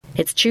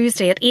It's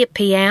Tuesday at 8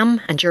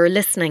 p.m. and you're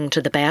listening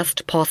to The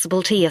Best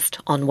Possible Taste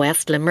on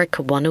West Limerick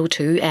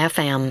 102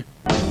 FM.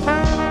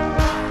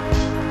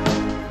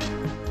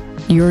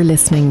 You're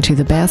listening to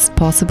The Best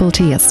Possible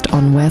Taste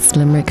on West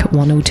Limerick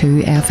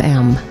 102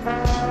 FM.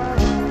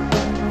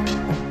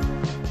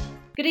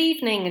 Good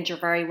evening and you're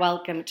very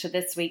welcome to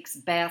this week's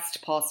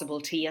Best Possible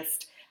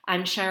Taste.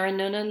 I'm Sharon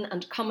Noonan,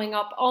 and coming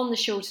up on the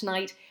show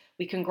tonight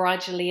we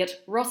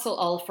congratulate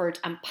Russell Alford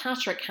and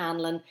Patrick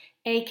Hanlon,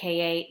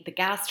 aka the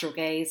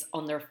Gastrogays,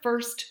 on their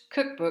first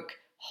cookbook,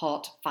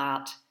 Hot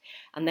Fat.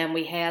 And then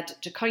we head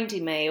to County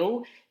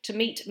Mayo to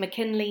meet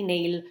McKinley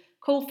Neal,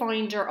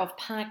 co-founder of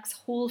Pax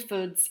Whole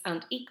Foods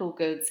and Eco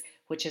Goods,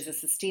 which is a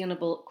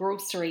sustainable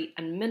grocery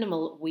and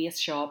minimal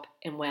waste shop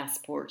in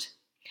Westport.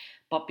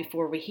 But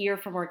before we hear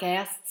from our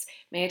guests,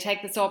 may I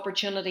take this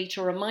opportunity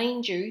to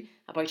remind you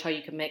about how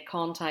you can make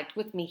contact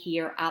with me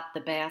here at The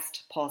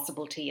Best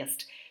Possible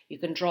Taste. You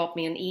can drop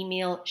me an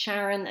email,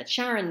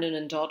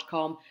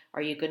 sharon@sharonnoonan.com,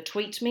 or you can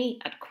tweet me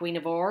at Queen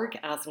of Org,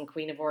 as in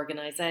Queen of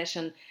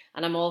Organisation,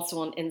 and I'm also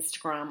on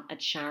Instagram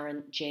at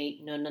Sharon J.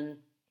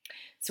 Noonan.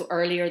 So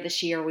earlier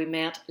this year we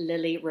met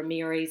Lily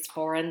Ramirez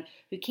Foran,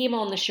 who came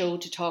on the show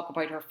to talk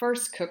about her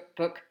first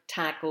cookbook,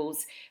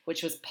 Tacos,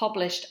 which was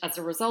published as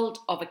a result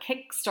of a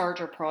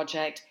Kickstarter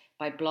project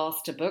by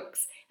Blosta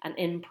Books, an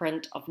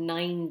imprint of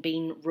Nine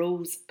Bean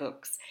Rose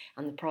Books,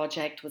 and the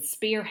project was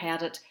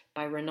spearheaded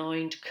by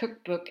renowned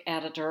cookbook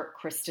editor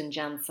Kristen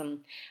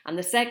Jensen. And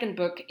the second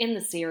book in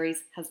the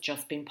series has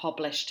just been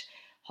published.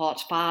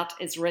 Hot Fat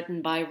is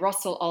written by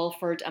Russell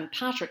Alford and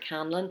Patrick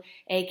Hanlon,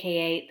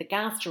 aka the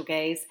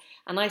Gastrogays,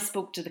 and I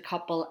spoke to the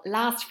couple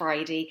last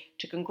Friday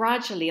to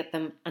congratulate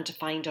them and to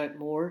find out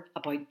more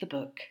about the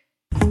book.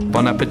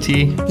 Bon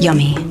appetit.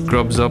 Yummy.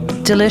 Grubs up.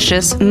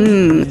 Delicious.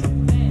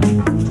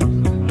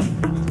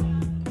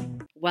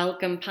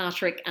 Welcome,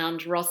 Patrick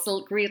and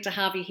Russell. Great to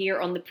have you here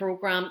on the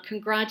programme.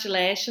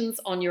 Congratulations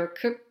on your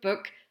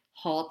cookbook,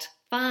 Hot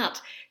Fat.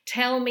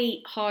 Tell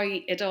me how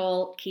it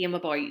all came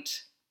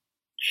about.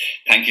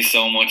 Thank you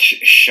so much,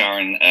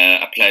 Sharon.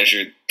 A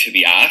pleasure to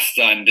be asked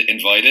and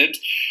invited.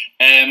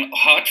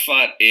 Hot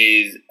Fat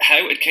is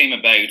how it came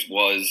about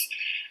was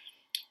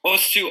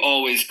us to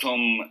always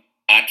come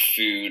at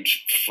food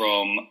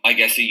from, I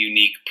guess, a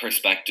unique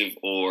perspective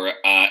or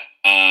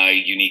a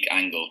unique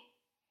angle.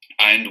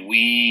 And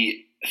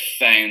we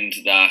found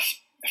that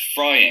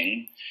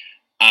frying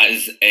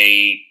as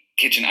a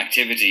kitchen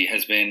activity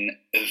has been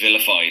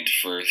vilified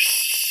for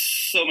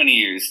so many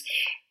years.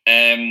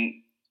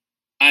 And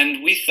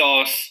we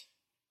thought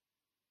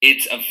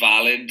it's a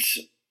valid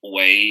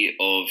way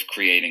of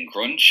creating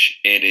crunch.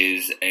 It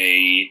is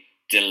a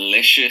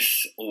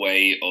delicious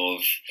way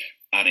of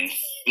adding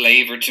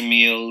flavour to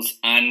meals,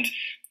 and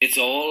it's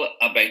all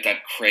about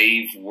that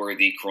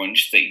crave-worthy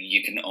crunch that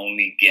you can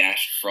only get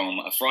from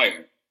a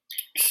fryer.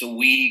 So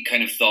we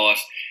kind of thought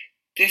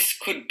this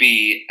could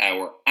be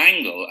our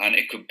angle, and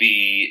it could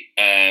be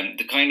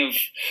the kind of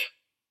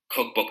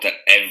cookbook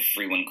that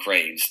everyone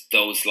craves.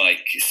 Those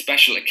like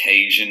special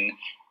occasion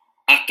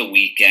at the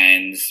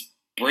weekends,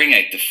 bring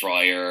out the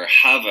fryer,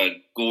 have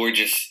a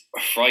gorgeous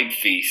fried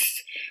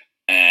feast,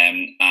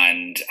 and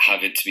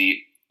have it to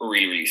be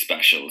really, really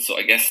special. So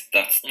I guess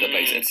that's the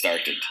place it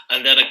started.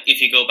 And then if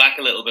you go back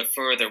a little bit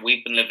further,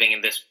 we've been living in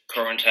this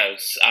current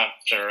house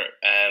after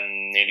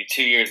nearly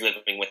 2 years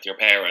living with your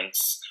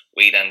parents.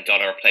 We then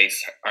got our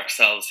place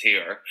ourselves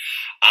here,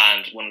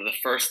 and one of the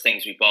first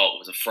things we bought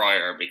was a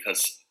fryer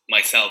because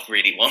myself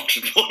really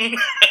wanted one.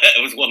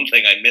 It was one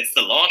thing I missed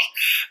a lot,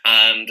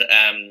 and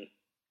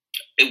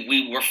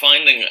we were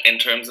finding, in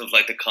terms of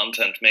like the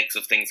content mix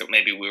of things that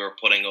maybe we were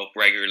putting up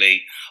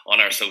regularly on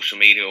our social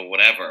media or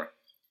whatever,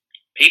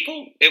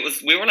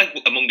 we were like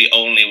among the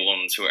only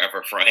ones who were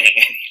ever frying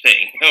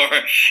anything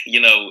or,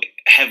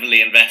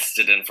 heavily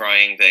invested in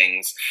frying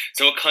things.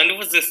 So it kind of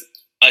was this,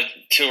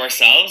 to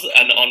ourselves,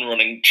 an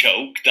on-running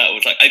joke that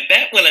was like, I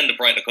bet we'll end up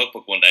writing a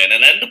cookbook one day, and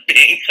it ended up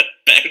being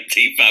about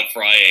deep fat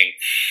frying.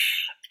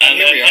 And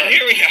here we are.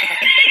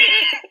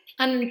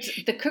 And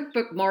the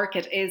cookbook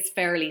market is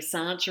fairly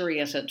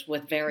saturated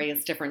with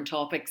various different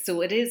topics,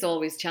 so it is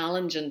always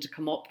challenging to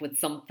come up with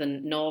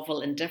something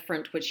novel and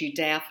different, which you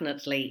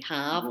definitely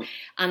have. Mm-hmm.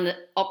 And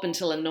up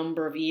until a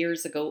number of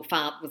years ago,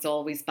 fat was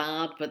always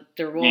bad, but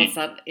there was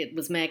it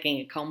was making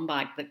a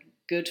comeback that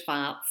good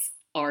fats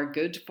are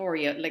good for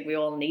you. Like, we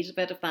all need a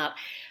bit of that.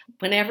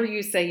 Whenever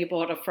you say you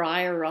bought a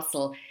fryer,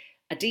 Russell,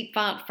 a deep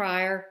fat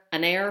fryer,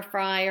 an air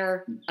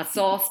fryer, a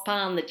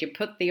saucepan that you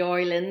put the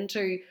oil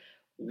into,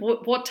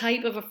 what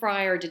type of a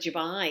fryer did you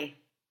buy?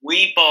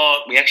 We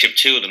actually have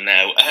two of them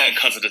now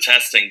because of the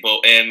testing,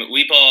 but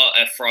we bought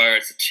a fryer.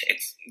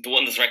 It's the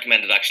one that's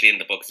recommended actually in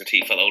the book, is the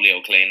Tefal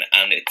Oleo Clean,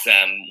 and it's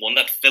one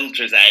that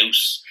filters out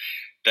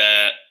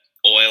the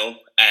oil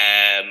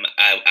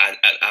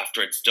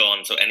after it's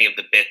done, so any of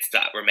the bits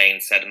that remain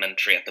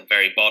sedimentary at the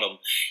very bottom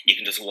you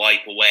can just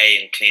wipe away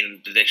and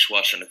clean the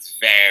dishwasher, and it's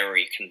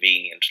very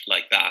convenient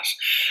like that.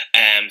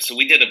 So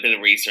we did a bit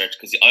of research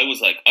because I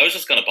was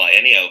just going to buy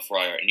any air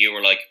fryer, and you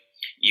were like,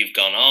 You've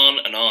gone on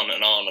and on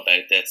and on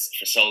about this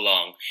for so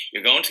long.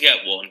 You're going to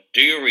get one,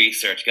 do your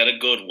research, get a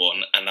good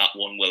one, and that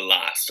one will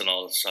last and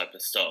all this type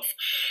of stuff.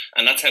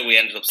 And that's how we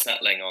ended up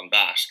settling on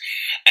that.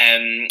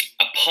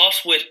 A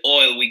pot with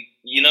oil,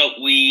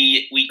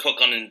 we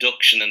cook on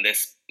induction in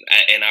this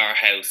in our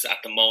house at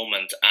the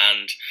moment,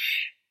 and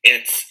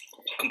it's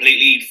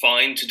completely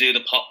fine to do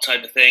the pot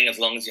type of thing as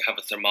long as you have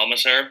a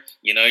thermometer,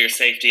 you know your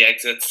safety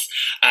exits,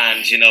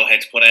 and you know how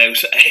to put out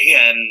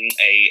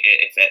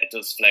if it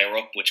does flare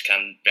up, which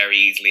can very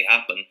easily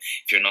happen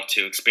if you're not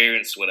too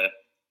experienced with it.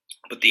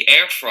 But the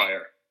air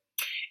fryer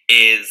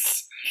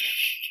is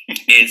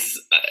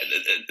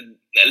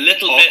a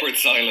little awkward bit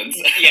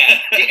silence. Yeah,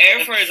 the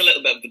air fryer is a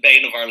little bit of the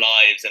bane of our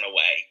lives in a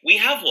way. We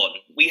have one.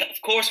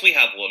 Of course we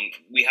have one.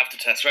 We have to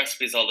test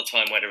recipes all the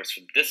time, whether it's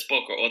from this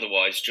book or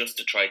otherwise, just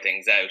to try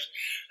things out.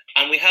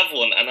 And we have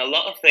one, and a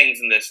lot of things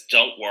in this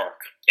don't work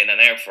in an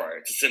air fryer.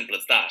 It's as simple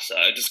as that.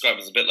 I describe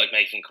it as a bit like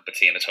making a cup of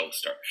tea in a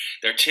toaster.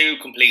 They're two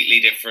completely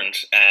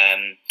different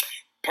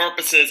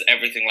purposes,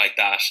 everything like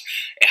that.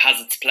 It has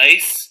its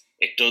place.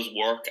 It does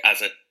work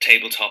as a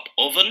tabletop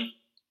oven,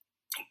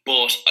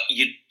 but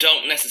you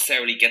don't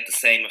necessarily get the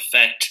same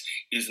effect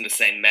using the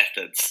same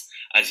methods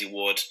as you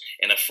would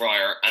in a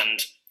fryer.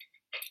 And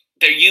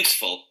they're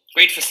useful.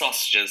 Great for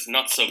sausages,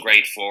 not so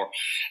great for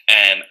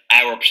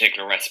our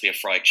particular recipe of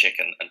fried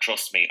chicken. And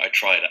trust me, I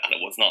tried it and it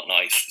was not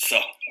nice. So,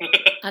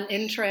 and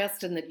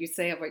interesting that you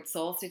say about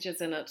sausages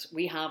in it.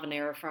 We have an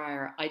air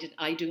fryer.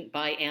 I don't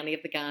buy any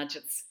of the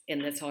gadgets in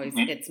this house.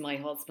 Mm-hmm. It's my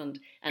husband,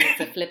 and it's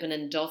a flippin'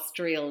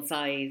 industrial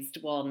sized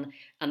one.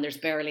 And there's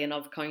barely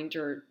enough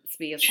counter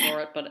space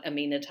for it. But I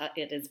mean, it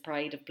is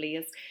pride of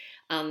place.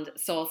 And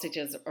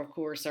sausages, of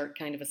course, are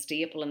kind of a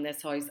staple in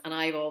this house. And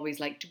I've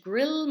always liked to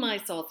grill my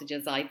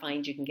sausages. I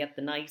find you can get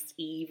the nice,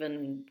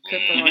 even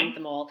cook around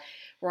them all.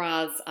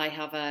 Whereas I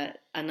have a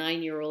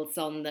 9-year-old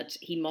son that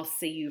he must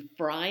see you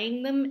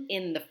frying them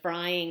in the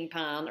frying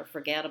pan or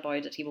forget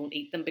about it. He won't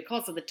eat them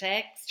because of the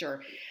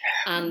texture.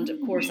 And, of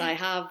course,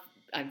 I've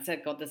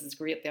said, God, this is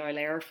great, the oil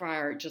air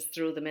fryer, just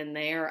throw them in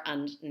there,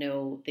 and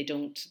no, they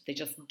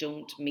just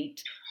don't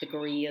meet the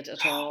grade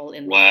at all.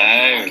 Wow,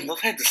 I love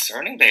how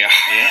discerning they are.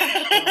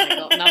 Yeah. Oh my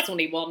God, and that's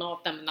only one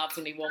of them, and that's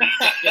only one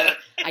particular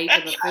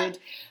item of food.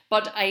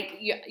 But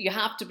you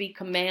have to be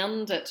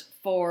commended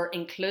for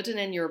including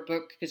in your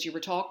book, because you were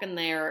talking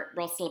there,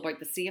 Russell, about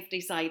the safety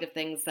side of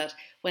things, that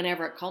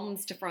whenever it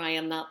comes to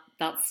frying,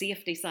 that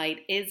safety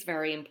side is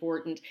very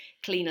important.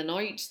 Cleaning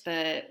out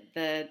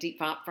the deep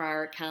fat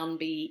fryer can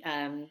be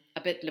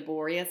a bit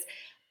laborious.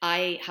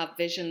 I have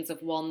visions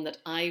of one that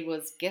I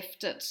was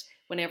gifted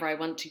whenever I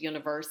went to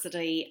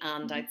university,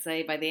 and I'd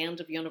say by the end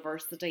of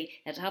university,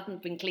 it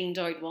hadn't been cleaned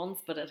out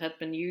once, but it had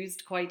been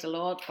used quite a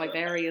lot by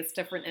various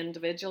different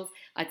individuals.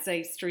 I'd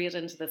say straight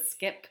into the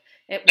skip.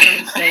 It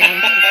went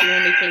then. It's the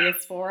only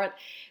place for it.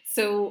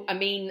 So, I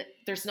mean,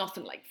 there's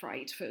nothing like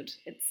fried food.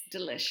 It's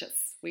delicious.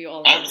 We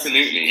all know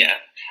absolutely, yeah.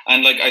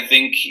 And like, I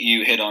think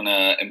you hit on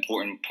an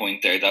important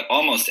point there, that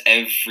almost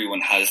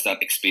everyone has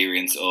that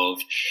experience of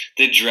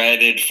the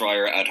dreaded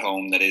fryer at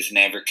home that is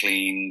never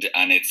cleaned,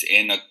 and it's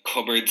in a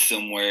cupboard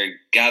somewhere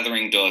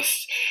gathering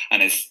dust,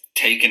 and it's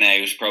taken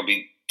out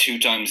probably 2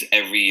 times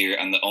every year,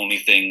 and the only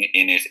thing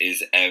in it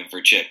is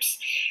ever chips.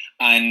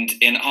 And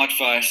in Hot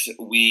Fat,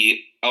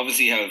 we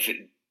obviously have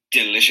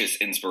delicious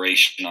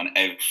inspiration on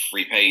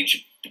every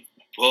page,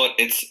 but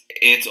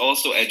it's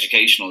also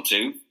educational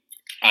too,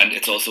 and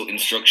it's also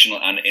instructional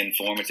and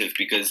informative,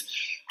 because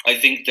I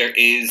think there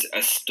is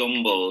a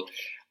stumble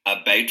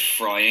about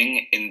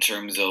frying in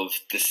terms of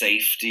the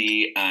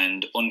safety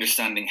and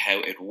understanding how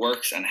it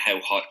works and how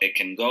hot it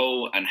can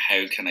go and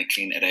how can I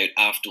clean it out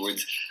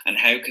afterwards and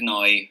how can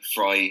I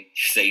fry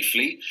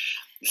safely.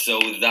 So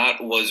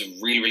that was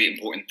really, really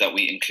important that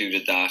we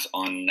included that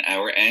on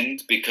our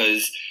end,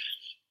 because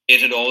it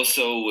had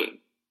also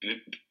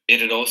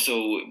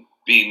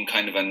been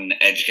kind of an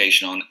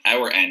education on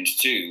our end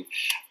too.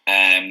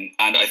 And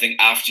I think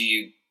after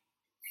you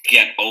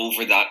get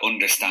over that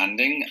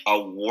understanding, a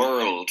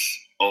world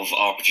of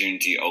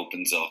opportunity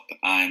opens up.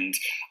 And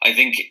I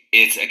think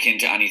it's akin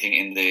to anything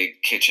in the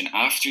kitchen.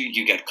 After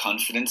you get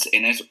confidence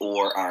in it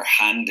or are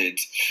handed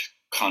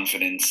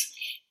confidence,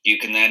 you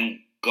can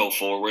then go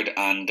forward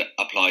and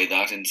apply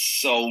that in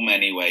so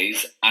many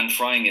ways. And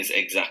frying is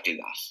exactly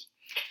that.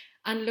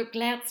 And look,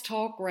 let's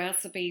talk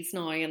recipes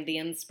now and the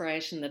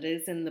inspiration that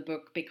is in the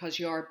book, because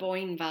you are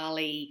Boyne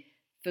Valley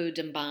food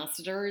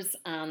ambassadors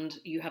and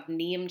you have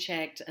name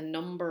checked a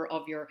number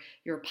of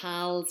your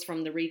pals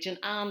from the region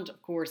and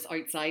of course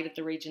outside of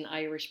the region,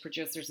 Irish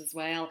producers as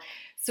well.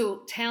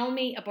 So tell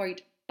me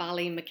about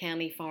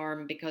Ballymakenny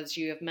Farm, because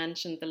you have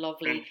mentioned the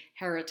lovely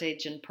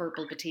heritage and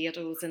purple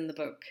potatoes in the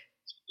book.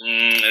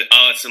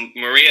 So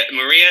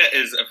Maria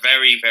is a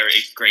very, very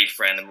great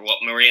friend, and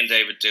what Maria and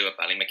David do at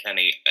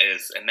Ballymakenny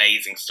is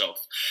amazing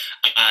stuff.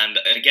 And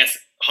I guess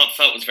Hot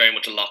Fat was very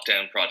much a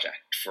lockdown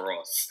project for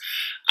us,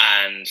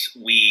 and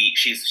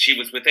she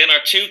was within our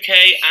 2K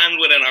and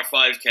within our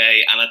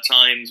 5K, and at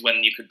times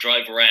when you could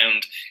drive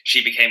around,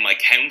 she became my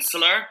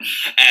counsellor.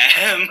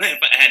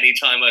 Any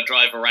time I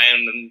drive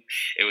around and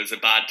it was a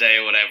bad day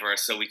or whatever,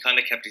 so we kind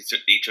of kept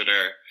each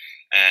other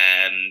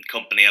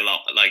company a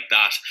lot like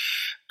that.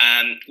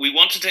 We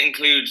wanted to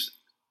include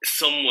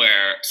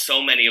somewhere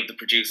so many of the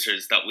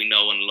producers that we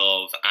know and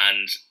love,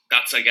 and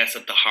that's, I guess,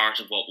 at the heart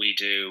of what we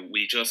do.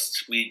 We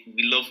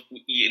love,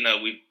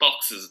 we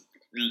boxes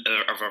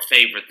of our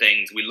favourite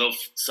things. We love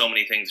so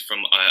many things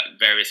from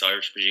various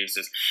Irish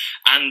producers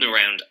and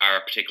around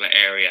our particular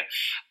area,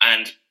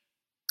 and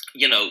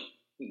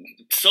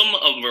some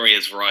of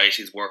Maria's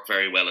varieties work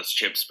very well as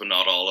chips, but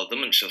not all of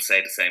them, and she'll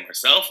say the same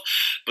herself.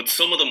 But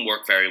some of them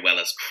work very well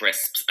as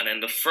crisps. And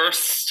in the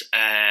first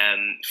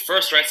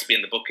recipe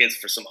in the book is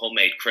for some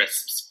homemade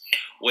crisps,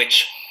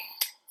 which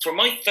for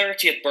my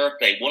 30th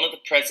birthday, one of the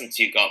presents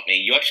you got me,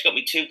 you actually got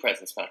me 2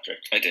 presents, Patrick.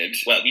 I did.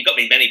 Well, you got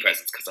me many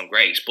presents because I'm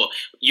great, but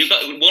you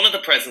got one of the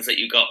presents that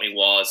you got me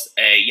was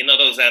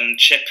those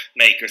chip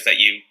makers that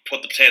you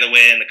put the potato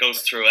in, it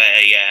goes through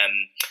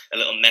a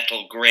little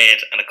metal grid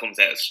and it comes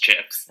out as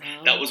chips.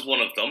 Oh. That was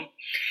one of them.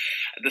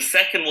 The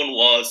second one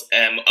was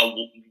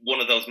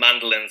one of those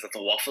mandolins that's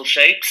a waffle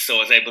shape, so I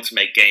was able to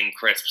make game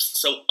crisps.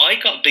 So I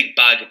got a big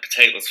bag of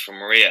potatoes from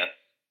Maria.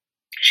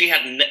 She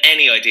hadn't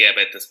any idea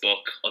about this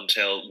book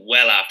until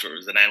well after it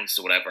was announced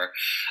or whatever.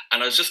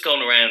 And I was just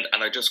going around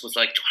and I just was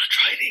like, do you want to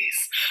try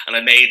these? And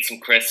I made some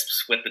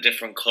crisps with the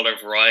different colour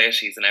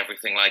varieties and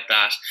everything like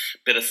that.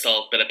 Bit of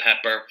salt, bit of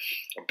pepper,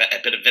 or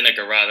a bit of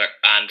vinegar rather.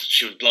 And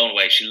she was blown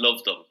away. She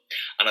loved them.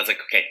 And I was like,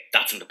 okay,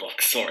 that's in the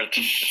book, sorted.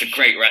 It's a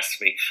great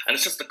recipe. And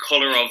it's just the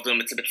colour of them.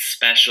 It's a bit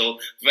special.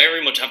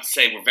 Very much, I have to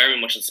say, we're very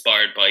much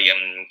inspired by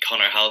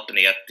Conor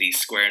Halpenny at the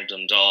Square in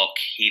Dundalk.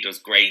 He does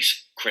great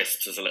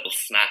crisps as a little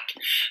snack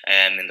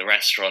in the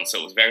restaurant, so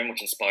it was very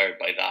much inspired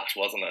by that,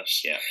 wasn't it?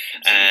 Yeah.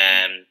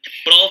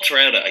 But all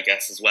throughout it, I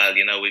guess, as well,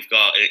 we've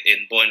got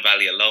in Boyne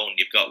Valley alone,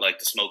 you've got like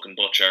the Smoke and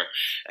Butcher,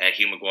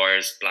 Hugh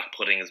Maguire's Black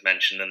Pudding is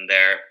mentioned in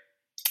there.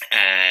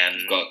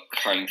 We've got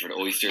Carlingford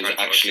oysters.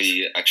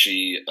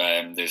 Actually,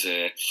 there's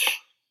a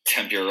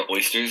tempura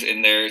oysters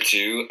in there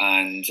too,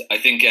 and I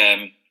think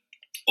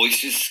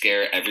oysters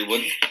scare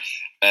everyone.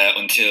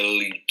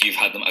 Until you've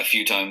had them a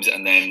few times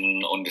and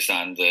then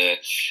understand the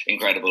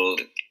incredible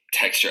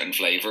texture and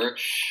flavour.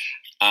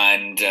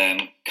 And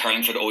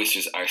Carlingford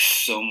oysters are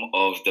some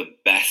of the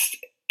best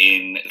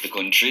in the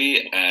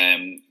country.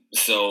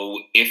 So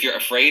if you're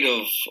afraid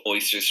of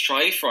oysters,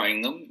 try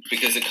frying them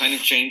because it kind of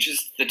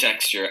changes the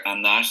texture,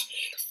 and that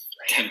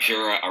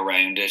tempura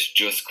around it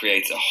just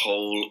creates a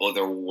whole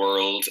other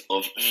world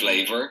of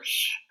flavour.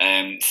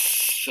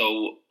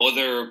 So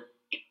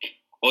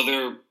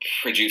other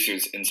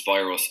producers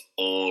inspire us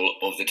all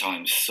of the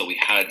time, so we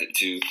had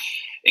to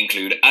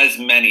include as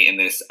many in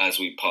this as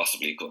we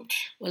possibly could.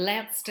 Well,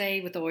 let's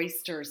stay with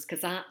oysters,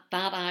 because that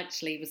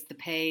actually was the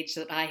page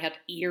that I had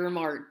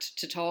earmarked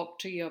to talk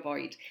to you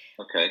about.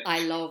 Okay. I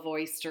love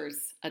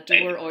oysters,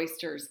 adore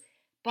oysters,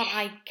 but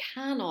I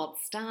cannot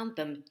stand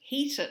them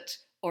heated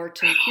or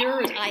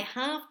tempered. I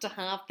have to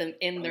have them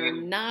in their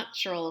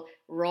natural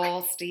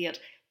raw state.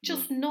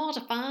 Just not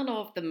a fan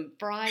of them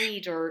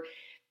fried or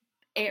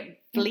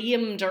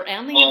flamed or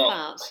any of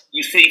that.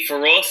 You see,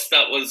 for us,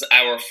 that was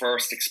our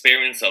first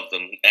experience of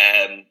them.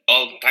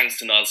 All thanks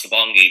to Niall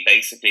Sabongi,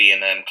 basically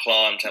in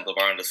Claw in Temple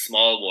Bar, a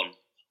small one,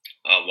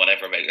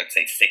 whatever, maybe let's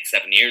say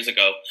 6-7 years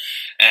ago.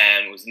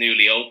 It was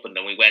newly opened,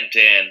 and we went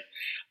in,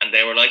 and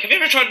they were like, "Have you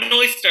ever tried an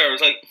oyster?" I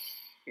was like,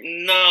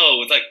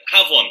 "No." It's like,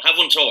 have one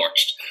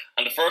torched.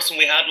 And the first one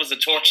we had was a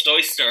torched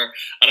oyster,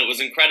 and it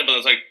was incredible. I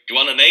was like, "Do you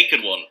want a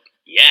naked one?"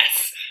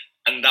 Yes.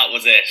 And that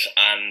was it.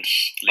 And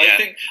yeah.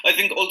 I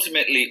think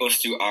ultimately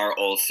us two are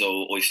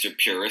also oyster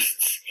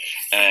purists.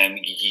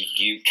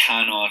 You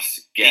cannot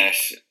get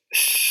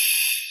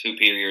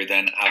superior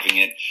than having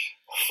it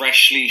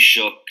freshly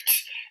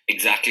shucked,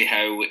 exactly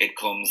how it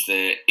comes,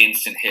 the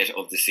instant hit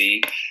of the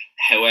sea.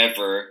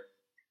 However,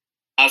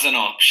 as an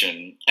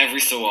option, every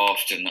so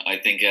often, I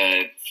think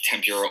a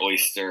tempura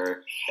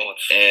oyster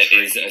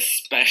is a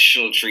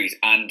special treat.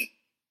 And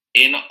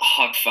in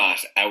Hot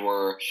Fat,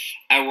 our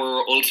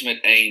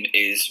ultimate aim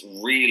is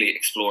really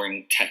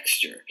exploring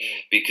texture,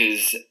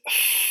 because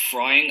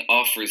frying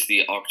offers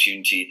the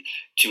opportunity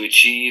to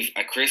achieve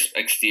a crisp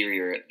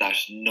exterior that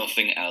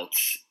nothing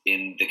else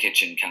in the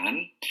kitchen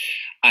can.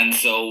 And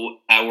so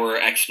our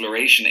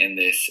exploration in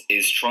this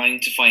is trying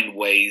to find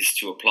ways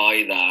to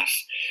apply that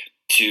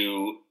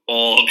to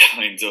all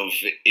kinds of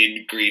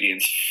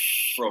ingredients,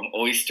 from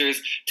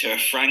oysters to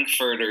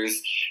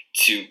frankfurters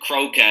to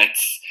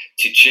croquettes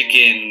to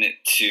chicken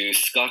to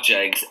Scotch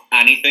eggs,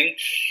 anything,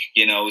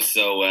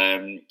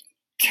 so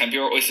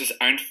tempura oysters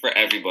aren't for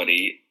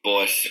everybody,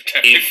 but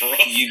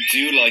if you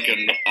do like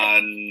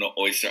an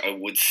oyster, I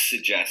would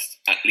suggest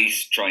at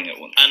least trying it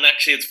once. And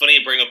actually, it's funny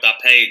you bring up that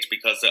page,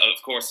 because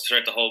of course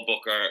throughout the whole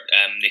book are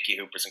Nicky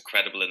Hooper's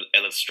incredible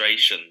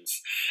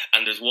illustrations,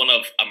 and there's one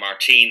of a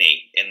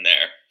martini in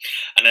there,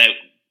 and now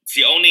it's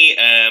the only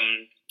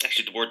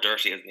Actually, the word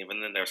dirty isn't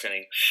even in there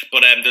saying.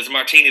 But there's a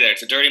martini there.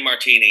 It's a dirty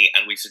martini,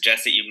 and we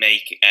suggest that you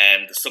make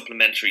the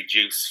supplementary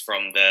juice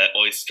from the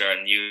oyster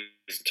and use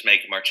it to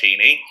make a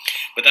martini.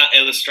 But that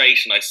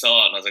illustration, I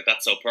saw it, and I was like,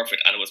 that's so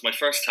perfect. And it was my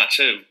first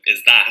tattoo,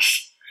 is that.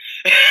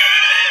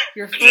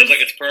 Your first, I was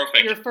like, it's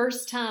perfect. Your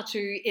first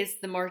tattoo is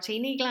the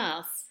martini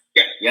glass?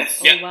 Yeah, yes.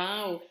 Oh, yeah.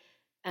 Wow.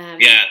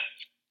 Yeah.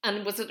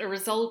 And was it a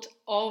result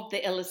of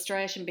the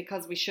illustration?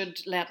 Because we should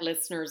let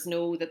listeners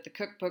know that the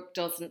cookbook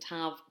doesn't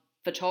have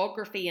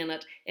photography in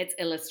it, it's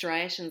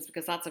illustrations,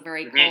 because that's a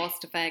very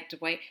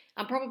cost-effective way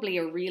and probably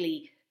a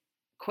really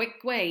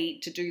quick way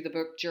to do the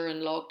book during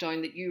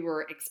lockdown, that you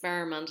were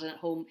experimenting at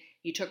home.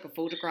 You took a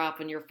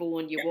photograph on your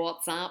phone, you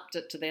WhatsApped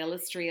it to the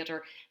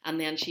illustrator, and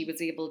then she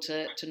was able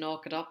to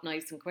knock it up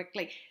nice and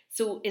quickly.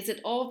 So it's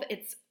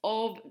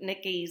of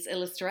Nikki's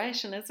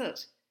illustration, is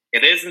it?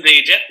 It is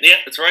indeed, yeah,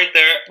 it's right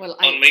there. Well,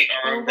 on me.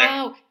 Oh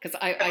wow, because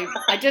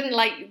I didn't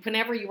like,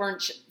 whenever you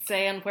weren't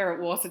saying where it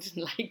was, I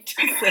didn't like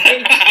to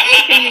say.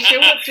 Can you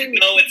show it to me?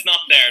 No, it's not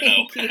there.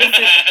 No,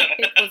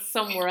 it was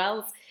somewhere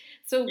else.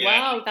 So Yeah.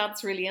 Wow,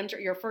 that's really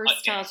interesting. Your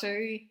first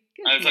tattoo.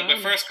 Good I was like, man.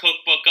 my first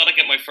cookbook, gotta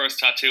get my first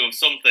tattoo of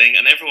something,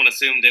 and everyone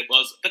assumed it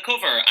was the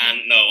cover,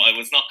 and no, I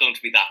was not going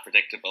to be that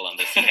predictable on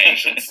this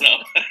occasion. So.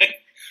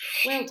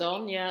 Well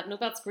done, yeah. No,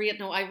 that's great.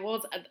 No, I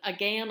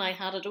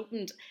had it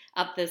opened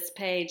at this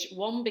page.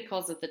 One,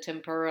 because of the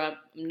tempura.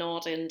 I'm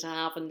not into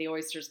having the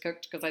oysters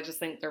cooked because I just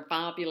think they're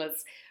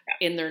fabulous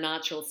in their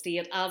natural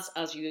state, as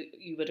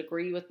you would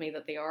agree with me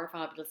that they are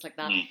fabulous like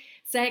that.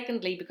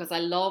 Secondly, because I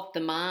love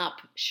the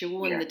map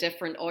showing the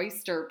different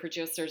oyster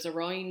producers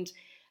around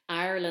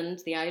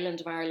Ireland, the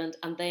island of Ireland,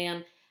 and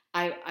then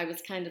I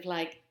was kind of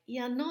like,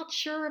 yeah, not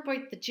sure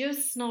about the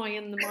juice now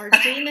in the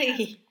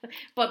martini,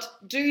 but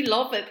do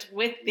love it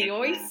with the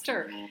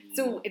oyster.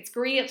 So it's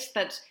great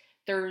that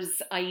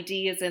there's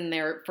ideas in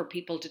there for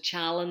people to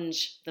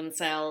challenge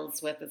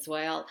themselves with as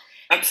well.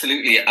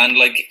 Absolutely, and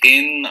like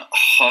in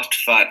hot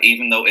fat,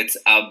 even though it's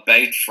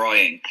about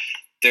frying,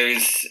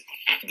 there's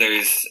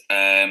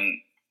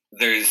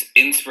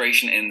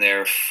inspiration in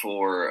there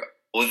for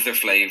other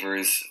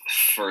flavors,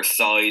 for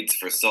sides,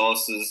 for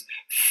sauces,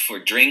 for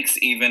drinks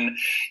even.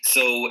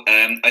 So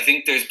I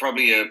think there's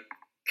probably a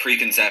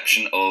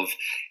preconception of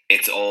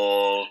it's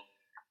all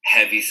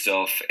heavy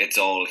stuff, it's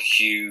all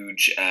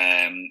huge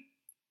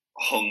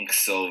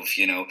hunks of,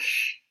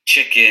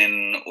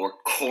 chicken or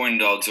corn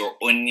dogs or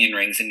onion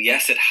rings. And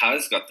yes, it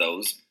has got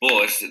those,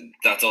 but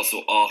that's also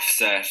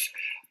offset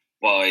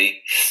by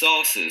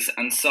sauces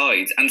and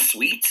sides and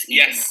sweets.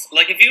 Yes,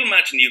 like if you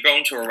imagine you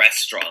going to a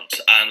restaurant,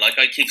 and like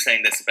I keep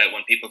saying this about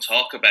when people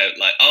talk about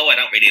like, oh, I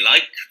don't really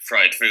like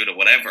fried food or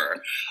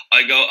whatever.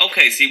 I go,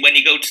 okay, see, when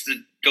you go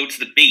to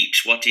the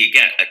beach, what do you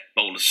get? A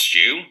bowl of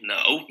stew?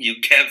 No,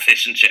 you get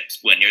fish and chips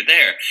when you're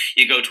there.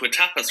 You go to a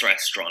tapas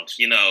restaurant,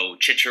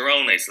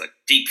 chicharrones, like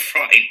deep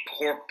fried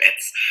pork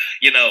bits,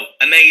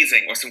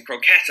 amazing, or some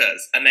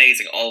croquetas,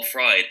 amazing, all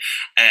fried.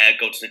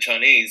 Go to the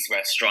Chinese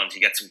restaurant,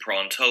 you get some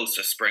prawn toast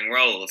or spring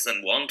rolls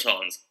and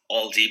wontons,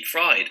 all deep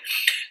fried.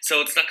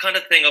 So it's that kind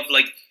of thing of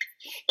like,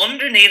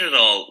 underneath it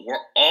all, we're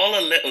all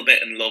a little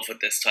bit in love with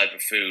this type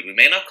of food. We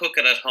may not cook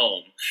it at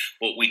home,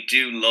 but we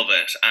do love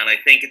it. And I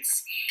think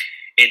it's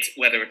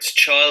whether it's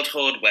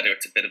childhood, whether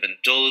it's a bit of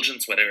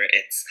indulgence, whether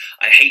it's,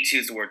 I hate to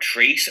use the word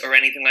treat or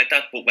anything like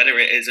that, but whether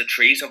it is a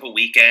treat of a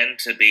weekend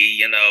to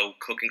be,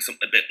 cooking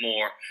something a bit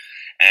more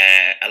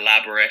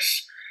elaborate.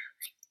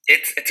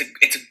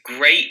 It's a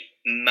great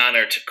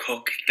manner to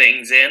cook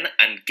things in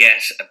and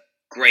get a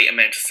great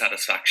amount of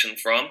satisfaction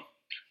from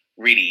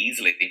really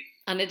easily.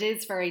 And it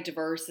is very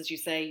diverse, as you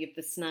say. You have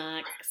the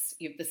snacks,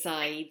 you have the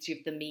sides, you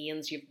have the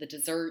mains, you have the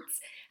desserts.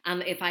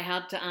 And if I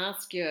had to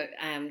ask you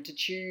to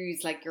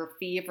choose like your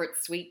favourite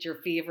sweet, your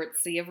favourite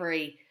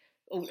savoury,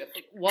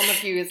 one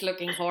of you is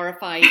looking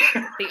horrified,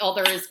 the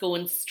other is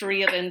going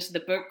straight into the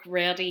book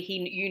ready.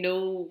 You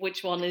know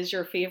which one is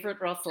your favourite,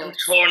 Russell?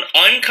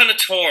 I'm kind of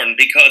torn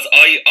because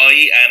I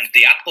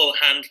the apple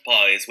hand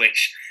pies,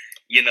 which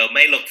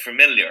may look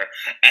familiar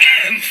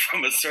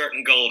from a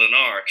certain golden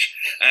arch.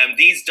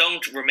 These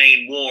don't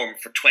remain warm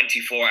for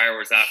 24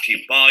 hours after you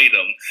buy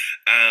them.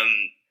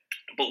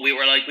 But we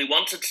were like, we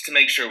wanted to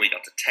make sure we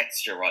got the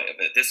texture right of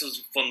it. This was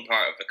a fun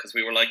part of it because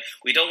we were like,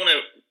 we don't want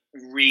to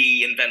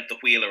reinvent the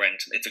wheel or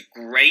anything. It's a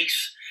great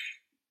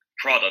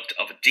product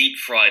of a deep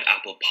fried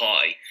apple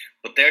pie,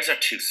 but theirs are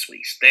too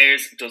sweet.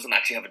 Theirs doesn't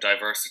actually have a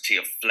diversity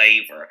of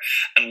flavour,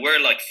 and we're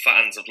like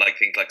fans of like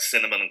things like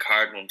cinnamon and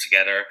cardamom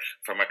together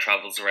from our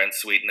travels around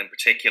Sweden in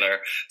particular.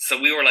 So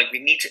we were like, we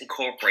need to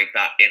incorporate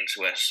that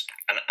into it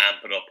and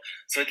amp it up.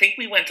 So I think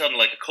we went on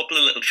like a couple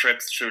of little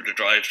trips through the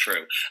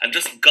drive-through and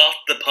just got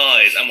the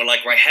pies, and we're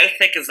like, right, how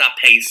thick is that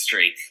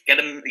pastry? Get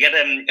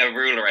a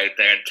ruler out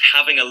there and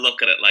having a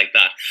look at it like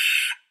that.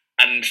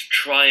 And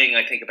trying,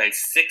 I think, about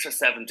 6 or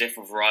 7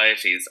 different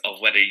varieties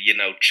of whether,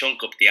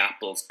 chunk up the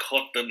apples,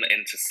 cut them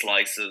into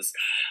slices,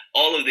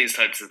 all of these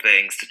types of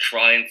things to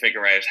try and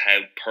figure out how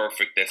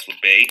perfect this would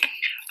be.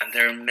 And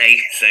they're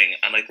amazing.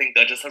 And I think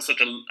I just have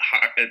such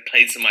a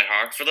place in my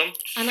heart for them.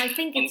 And I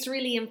think it's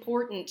really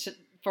important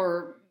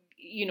for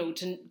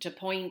to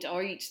point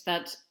out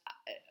that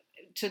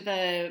to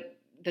the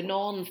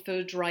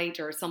non-food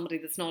writer, somebody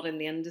that's not in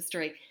the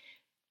industry,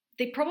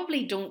 they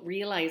probably don't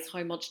realise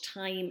how much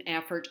time,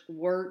 effort,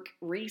 work,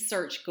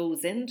 research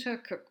goes into a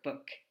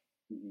cookbook.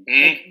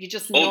 Like, you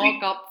just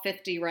knock up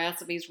 50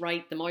 recipes,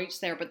 write them out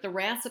there, but the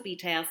recipe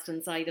test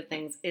inside of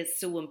things is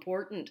so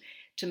important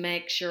to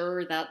make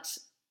sure that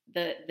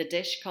the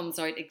dish comes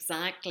out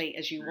exactly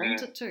as you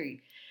want it to.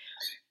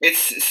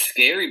 It's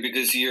scary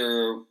because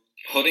you're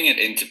putting it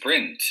into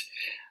print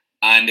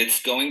and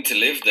it's going to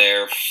live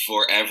there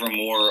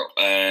forevermore,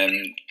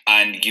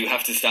 and you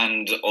have to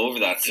stand over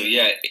that. So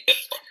yeah,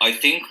 I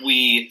think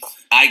we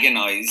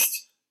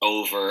agonized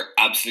over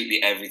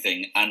absolutely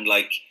everything, and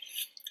like,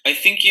 I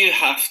think you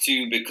have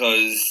to,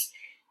 because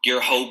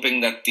you're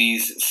hoping that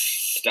these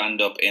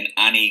stand up in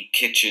any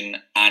kitchen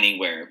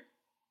anywhere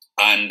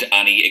and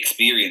any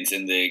experience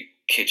in the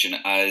kitchen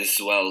as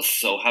well.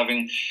 So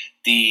having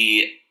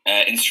the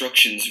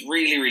instructions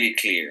really, really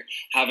clear,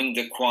 having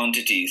the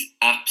quantities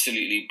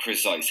absolutely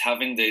precise,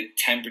 having the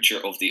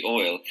temperature of the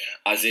oil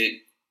as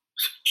it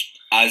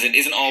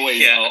isn't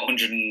always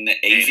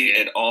 180,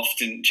 it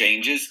often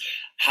changes.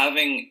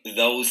 Having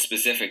those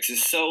specifics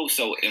is so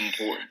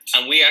important.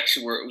 And we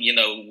actually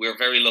we're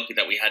very lucky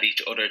that we had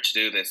each other to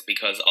do this,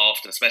 because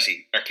often,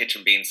 especially our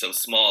kitchen being so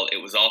small, it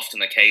was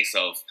often a case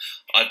of,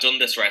 I've done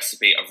this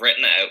recipe, I've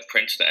written it out,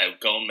 printed it out,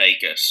 go and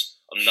make it.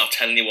 I'm not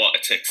telling you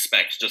what to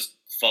expect, just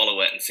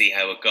follow it and see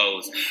how it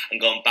goes, and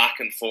going back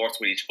and forth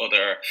with each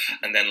other,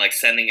 and then like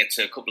sending it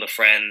to a couple of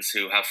friends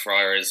who have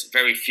fryers.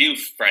 Very few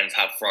friends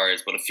have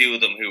fryers, but a few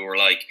of them who were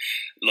like,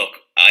 look,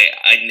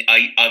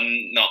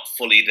 I'm not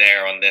fully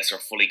there on this or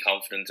fully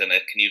confident in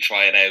it, can you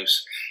try it out?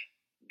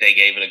 They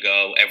gave it a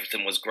go,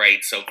 everything was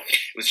great. So it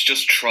was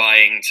just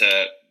trying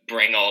to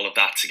bring all of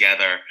that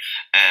together.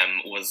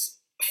 Was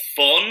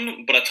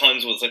fun, but at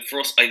times was like, for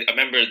us, I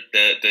remember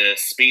the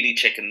speedy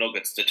chicken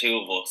nuggets, the two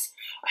of us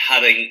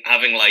having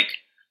like,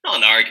 not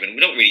an argument,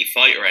 we don't really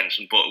fight or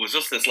anything, but it was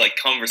just this like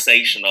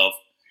conversation of,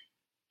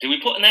 do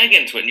we put an egg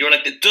into it? And you're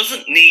like, it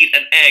doesn't need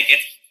an egg,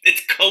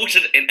 it's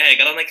coated in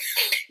egg. And I'm like,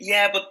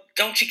 yeah, but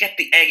don't you get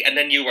the egg? And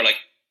then you were like,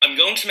 I'm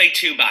going to make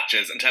 2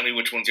 batches and tell me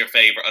which one's your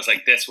favourite. I was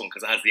like, this one,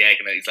 because it has the egg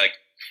in it. He's like,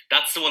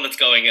 that's the one that's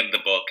going in the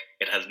book.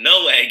 It has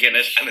no egg in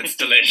it and it's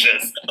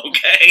delicious.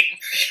 Okay?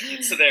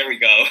 So there we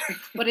go.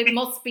 But it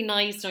must be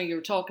nice, now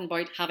you're talking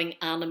about having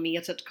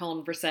animated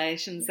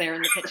conversations there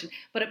in the kitchen,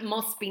 but it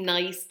must be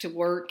nice to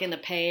work in a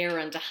pair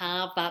and to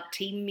have that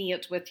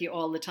teammate with you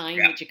all the time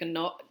that you can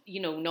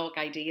knock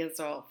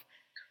ideas off.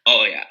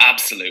 Oh yeah,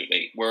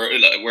 absolutely. We're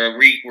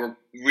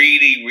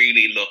really,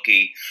 really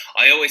lucky.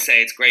 I always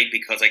say it's great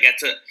because I get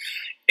to.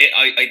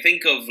 I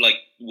think of like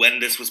when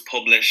this was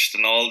published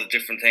and all the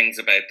different things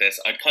about this.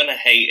 I'd kind of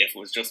hate if it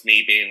was just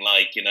me being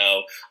like,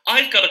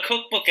 I've got a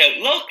cookbook out.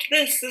 Look,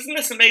 isn't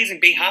this amazing?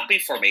 Be happy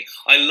for me.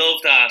 I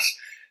love that.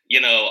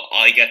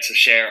 I get to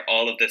share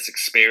all of this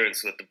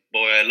experience with the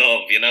boy I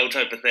love,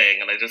 type of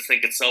thing. And I just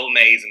think it's so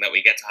amazing that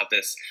we get to have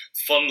this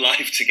fun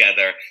life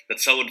together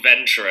that's so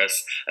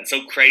adventurous and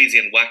so crazy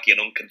and wacky and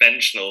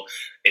unconventional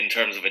in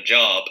terms of a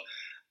job.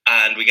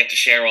 And we get to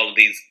share all of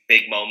these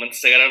big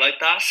moments together like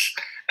that.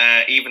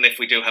 Even if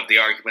we do have the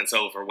arguments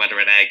over whether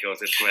an egg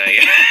goes into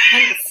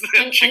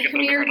a chicken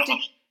nugget or not.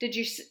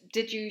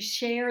 Did you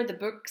share the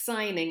book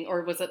signing,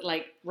 or was it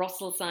like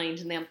Russell signed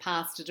and then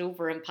passed it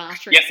over and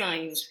Patrick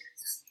signed?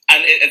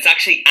 And it's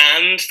actually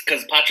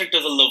because Patrick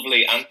does a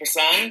lovely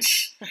ampersand.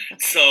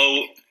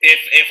 So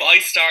if I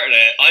start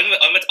it, I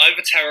have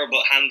a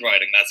terrible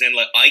handwriting. That's in,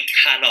 like, I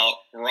cannot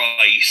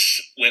write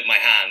with my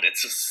hand.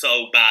 It's just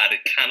so bad.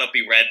 It cannot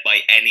be read by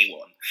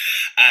anyone.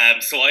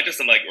 So I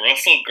just am like,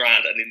 Russell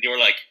Grant, and then you're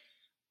like,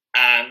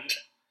 and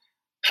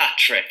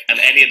Patrick, and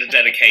any of the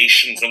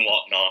dedications and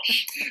whatnot.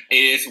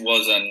 It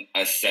was an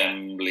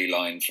assembly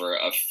line for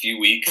a few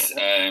weeks,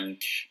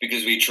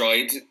 because we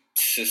tried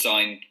to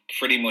sign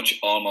pretty much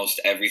almost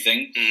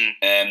everything,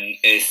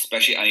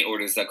 especially any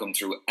orders that come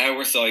through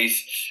our site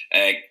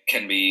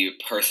can be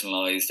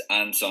personalised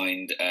and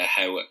signed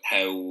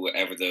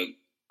however the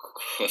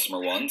customer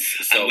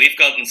wants. So, and we've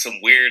gotten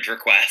some weird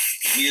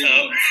requests.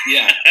 Ones,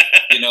 yeah.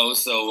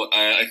 So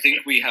I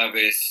think we have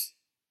it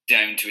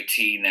down to a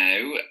T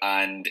now,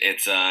 and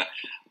it's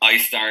I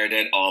started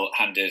it, I'll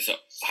hand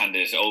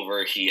it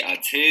over, he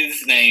adds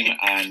his name,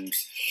 and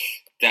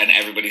then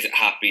everybody's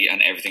happy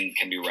and everything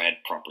can be read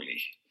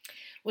properly.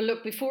 Well,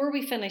 look, before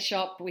we finish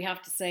up, we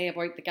have to say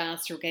about the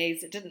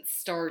GastroGaze, it didn't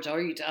start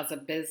out as a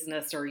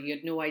business, or you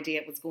had no idea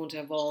it was going to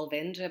evolve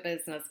into a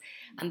business,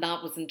 and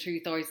that was in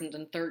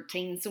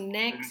 2013. So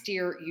next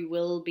year you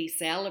will be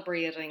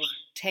celebrating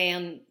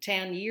 10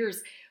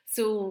 years.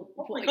 So,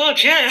 oh my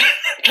God, yeah.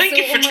 Thank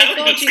you for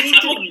telling us.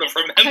 I wouldn't have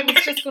remembered. I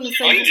was just going to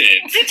say, I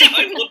did.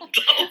 I wouldn't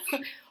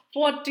have.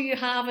 What do you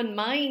have in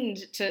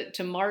mind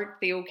to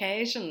mark the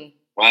occasion?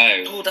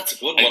 Wow. Oh, that's a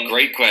good one. A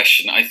great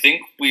question. I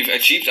think we've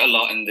achieved a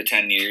lot in the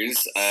 10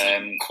 years.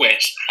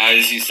 Quit.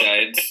 As you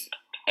said,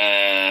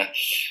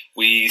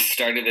 we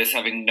started this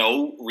having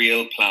no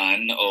real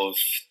plan of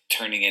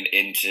turning it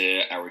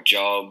into our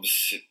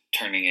jobs,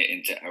 turning it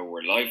into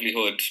our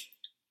livelihood.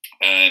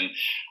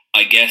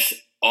 I guess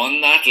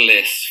on that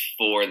list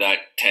for that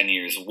 10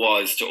 years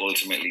was to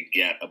ultimately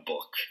get a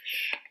book.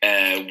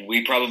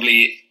 We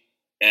probably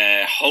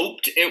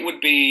hoped it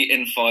would be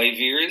in 5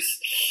 years,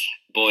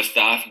 but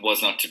that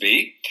was not to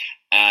be.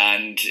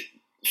 And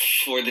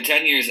for the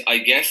 10 years, I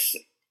guess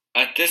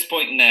at this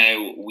point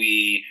now,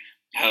 we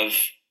have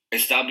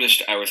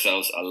established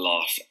ourselves a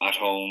lot at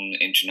home,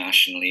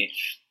 internationally.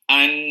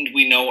 And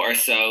we know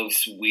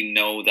ourselves, we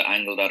know the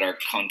angle that our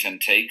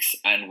content takes,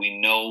 and we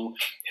know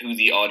who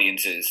the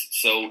audience is.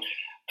 So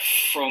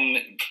from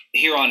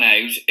here on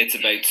out, it's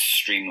about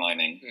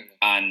streamlining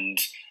and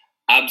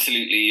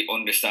absolutely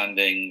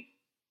understanding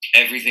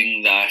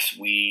everything that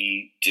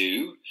we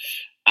do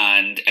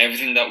and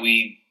everything that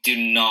we do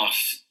not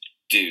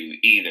do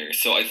either.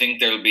 So I think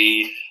there'll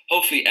be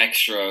hopefully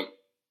extra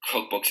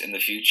cookbooks in the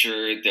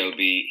future. There'll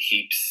be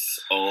heaps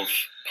of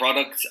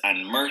products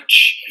and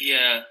merch.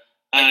 Yeah.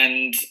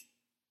 And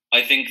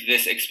I think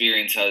this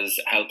experience has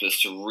helped us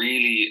to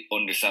really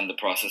understand the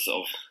process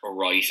of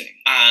writing.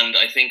 And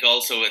I think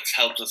also it's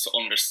helped us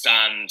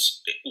understand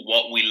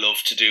what we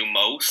love to do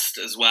most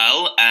as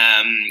well.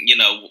 You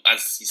know,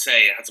 as you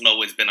say, it hasn't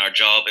always been our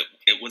job.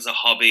 It was a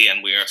hobby,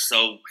 and we are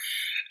so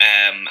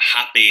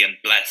happy and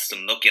blessed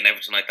and lucky and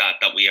everything like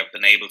that, that we have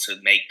been able to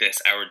make this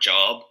our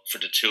job for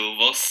the two of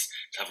us,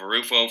 to have a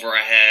roof over our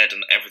head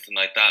and everything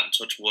like that, and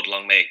touch wood,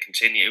 long may it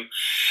continue.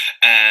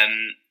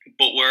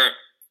 But we're,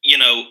 you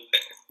know,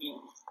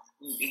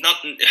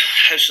 not,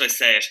 how should I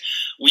say it?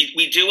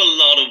 We do a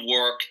lot of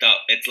work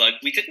that it's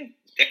like we didn't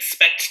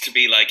expect to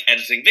be like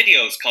editing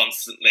videos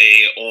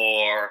constantly,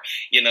 or,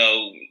 you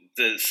know,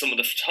 some of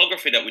the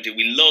photography that we do,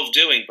 we love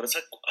doing, but it's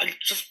like, I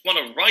just want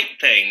to write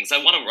things. I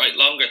want to write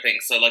longer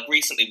things. So like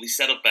recently we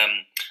set up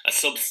a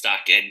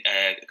Substack, in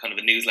kind of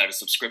a newsletter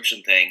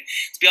subscription thing.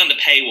 It's beyond the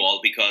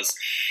paywall, because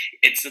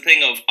it's the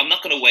thing of, I'm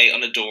not going to wait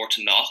on a door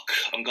to knock.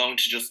 I'm going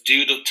to just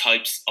do the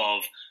types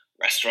of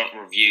restaurant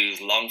reviews,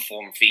 long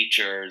form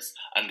features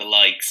and the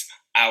likes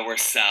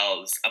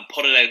ourselves, and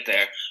put it out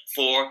there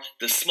for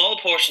the small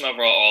portion of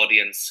our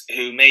audience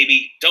who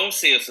maybe don't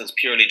see us as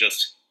purely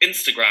just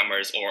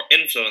Instagrammers or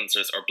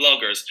influencers or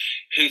bloggers,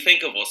 who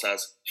think of us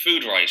as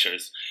food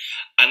writers.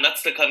 And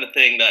that's the kind of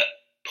thing that,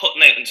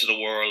 putting out into the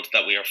world,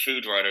 that we are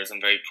food writers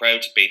and very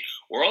proud to be.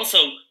 We're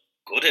also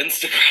good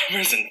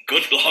Instagrammers and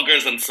good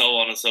bloggers and so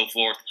on and so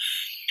forth.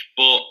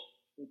 But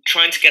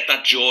trying to get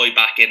that joy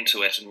back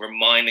into it and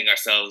reminding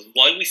ourselves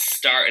why we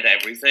started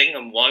everything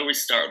and why we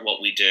started what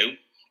we do,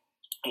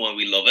 why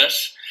we love it.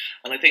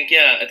 And I think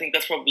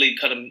that's probably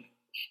kind of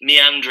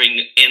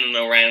meandering in and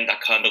around that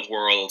kind of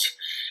world,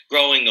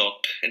 growing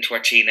up into our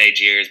teenage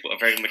years, but a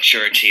very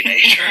mature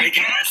teenager, I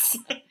guess.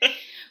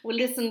 Well,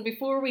 listen,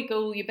 before we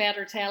go, you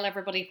better tell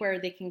everybody where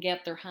they can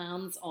get their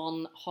hands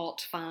on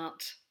Hot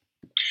Fat.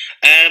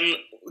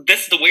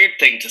 This is the weird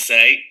thing to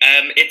say.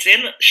 It's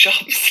in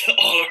shops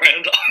all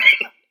around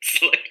Ireland.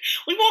 It's like,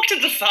 we walked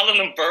into Fallon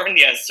and Byrne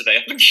yesterday.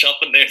 I've been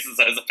shopping there since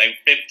I was about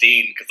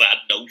 15 because I had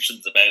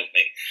notions about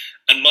me.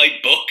 And my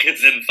book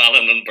is in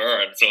Fallon and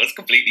Byrne, so I was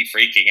completely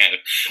freaking out.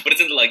 But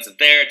it's in the likes of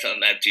there, it's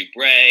on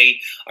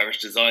Dubray, Irish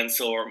Design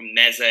Store,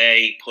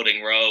 Meze,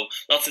 Pudding Row.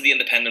 Lots of the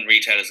independent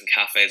retailers and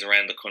cafes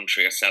around the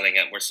country are selling it,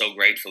 and we're so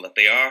grateful that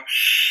they are.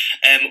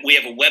 We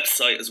have a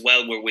website as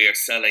well where we are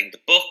selling the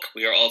book.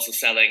 We are also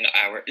selling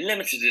our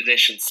limited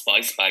edition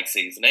spice bag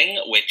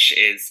seasoning, which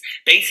is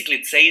basically,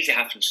 it says you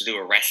have to do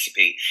a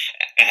recipe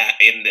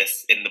in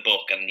the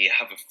book, and you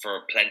have it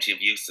for plenty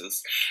of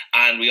uses.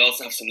 And we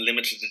also have some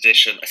limited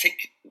edition, I think,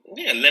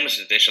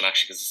 limited edition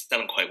actually, because it's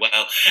selling quite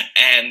well,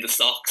 and the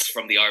socks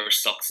from the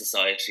Irish Sock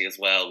Society as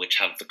well, which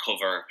have the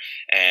cover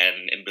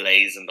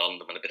emblazoned on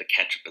them and a bit of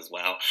ketchup as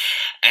well.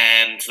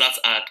 So that's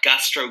at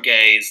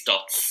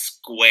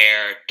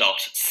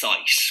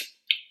gastrogaze.square.site.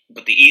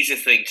 But the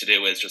easiest thing to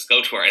do is just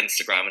go to our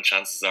Instagram, and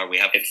chances are we've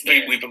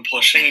been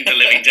pushing the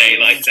living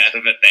daylights out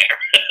of it there.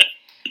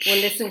 Well,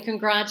 listen,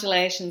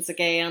 congratulations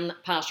again,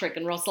 Patrick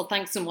and Russell.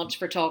 Thanks so much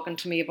for talking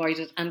to me about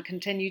it, and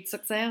continued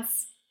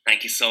success.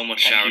 Thank you so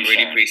much, Sharon.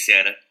 Really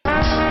appreciate it.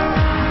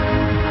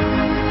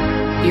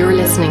 You're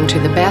listening to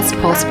The Best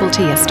Possible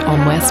Taste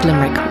on West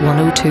Limerick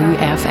 102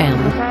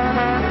 FM.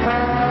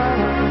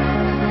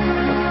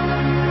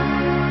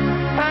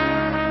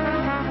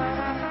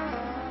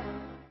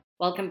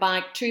 Welcome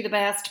back to The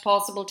Best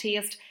Possible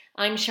Taste.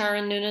 I'm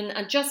Sharon Noonan,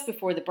 and just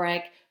before the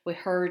break, we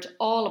heard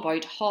all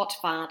about Hot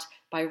Fat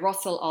by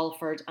Russell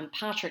Alford and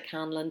Patrick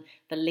Hanlon,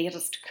 the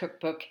latest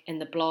cookbook in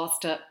the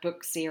Blasta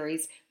book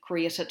series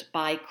created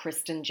by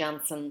Kristen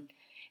Jansen.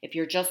 If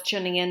you're just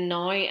tuning in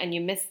now and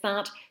you missed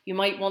that, you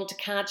might want to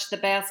catch The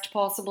Best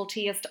Possible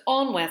Taste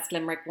on West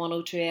Limerick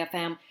 102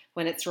 FM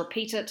when it's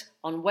repeated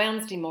on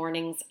Wednesday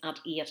mornings at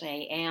 8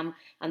 a.m.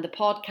 And the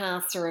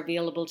podcasts are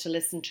available to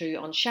listen to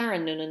on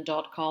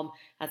SharonNoonan.com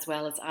as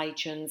well as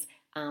iTunes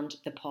and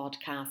the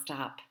podcast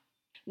app.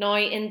 Now,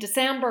 in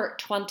December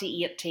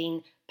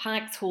 2018,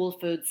 Pax Whole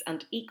Foods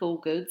and Eco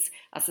Goods,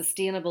 a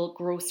sustainable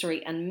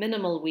grocery and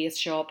minimal waste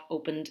shop,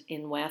 opened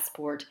in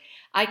Westport.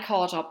 I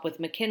caught up with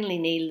McKinley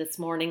Neal this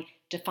morning,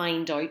 to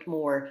find out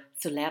more.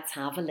 So let's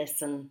have a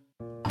listen.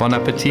 Bon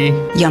appetit.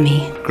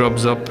 Yummy.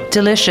 Grubs up.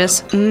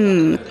 Delicious.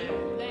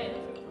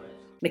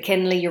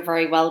 McKinley, you're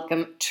very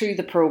welcome to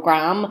the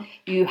programme.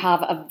 You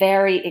have a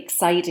very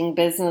exciting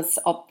business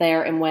up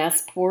there in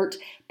Westport,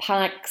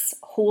 Pax,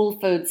 Whole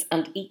Foods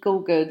and Eco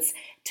Goods.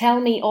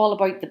 Tell me all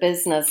about the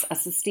business, a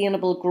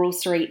sustainable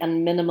grocery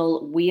and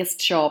minimal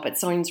waste shop. It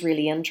sounds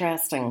really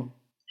interesting.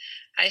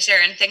 Hi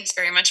Sharon, thanks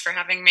very much for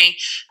having me.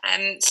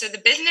 So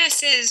the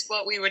business is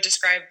what we would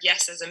describe,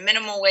 yes, as a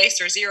minimal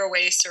waste or zero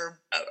waste or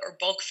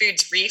bulk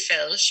foods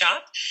refill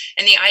shop.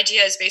 And the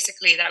idea is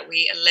basically that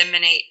we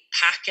eliminate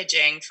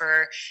packaging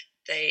for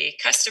the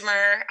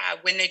customer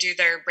when they do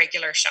their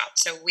regular shop.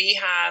 So we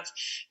have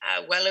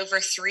well over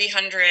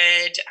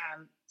 300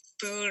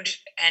 food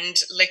and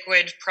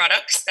liquid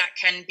products that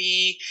can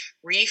be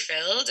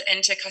refilled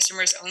into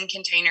customers' own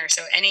containers.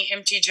 So any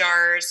empty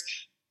jars,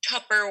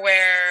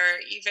 Tupperware,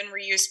 even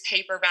reused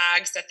paper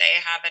bags that they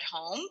have at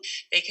home,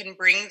 they can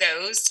bring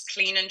those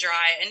clean and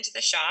dry into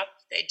the shop.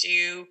 They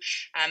do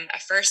a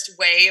first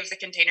weigh of the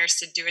containers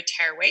to do a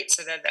tare weight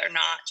so that they're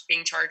not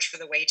being charged for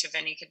the weight of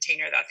any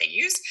container that they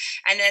use.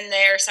 And then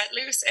they're set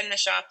loose in the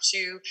shop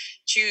to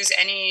choose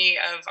any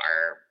of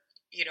our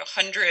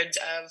hundreds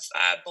of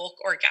bulk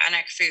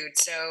organic food.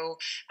 So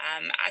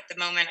at the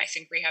moment, I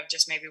think we have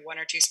just maybe one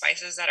or two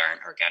spices that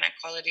aren't organic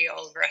quality.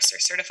 All of the rest are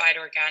certified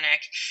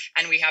organic.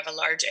 And we have a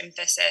large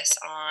emphasis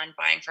on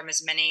buying from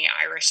as many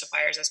Irish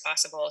suppliers as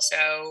possible.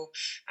 So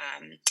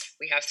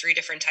we have 3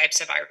 different types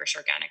of Irish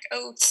organic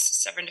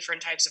oats, 7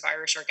 different types of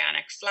Irish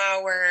organic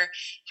flour,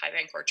 High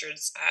Bank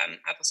Orchards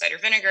apple cider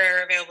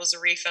vinegar available as a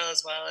refill,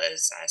 as well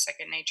as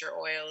Second Nature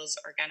oils,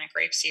 organic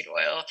rapeseed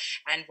oil.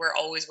 And we're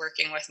always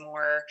working with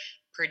more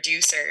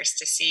producers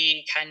to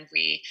see, can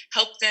we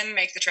help them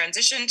make the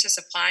transition to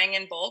supplying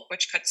in bulk,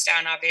 which cuts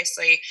down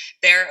obviously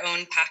their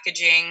own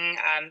packaging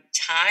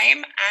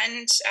time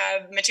and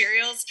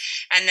materials.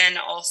 And then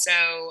also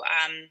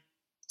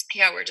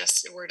we're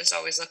just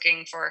always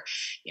looking for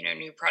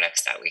new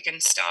products that we can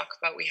stock.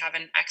 But we have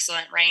an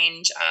excellent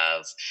range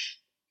of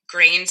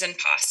grains and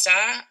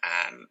pasta,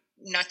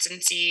 nuts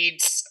and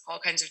seeds, all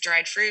kinds of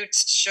dried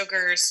fruits,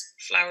 sugars,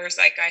 flours,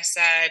 like I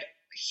said,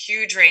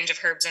 huge range of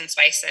herbs and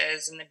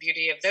spices. And the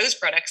beauty of those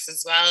products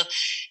as well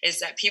is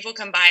that people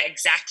can buy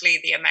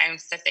exactly the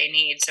amount that they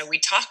need. So we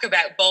talk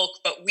about bulk,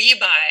 but we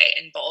buy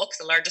in bulk.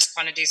 The largest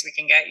quantities we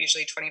can get,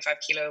 usually 25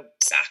 kilo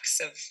sacks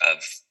of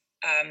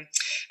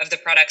the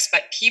products,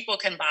 but people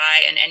can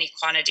buy in any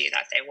quantity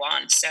that they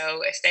want.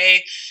 So if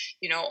they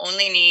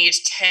only need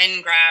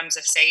 10 grams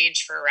of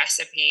sage for a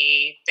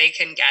recipe, they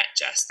can get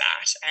just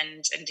that.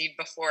 And indeed,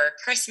 before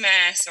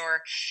Christmas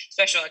or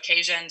special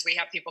occasions, we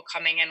have people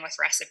coming in with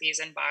recipes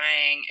and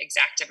buying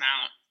exact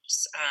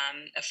amounts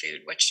of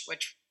food, which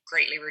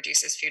greatly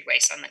reduces food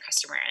waste on the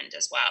customer end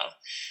as well.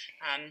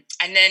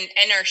 And then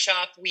in our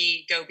shop,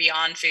 we go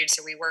beyond food.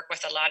 So we work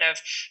with a lot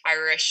of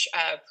Irish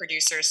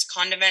producers'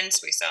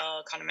 condiments. We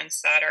sell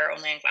condiments that are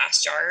only in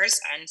glass jars,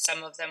 and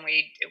some of them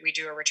we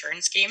do a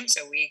return scheme.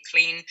 So we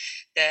clean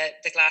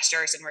the glass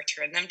jars and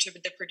return them to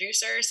the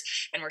producers,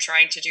 and we're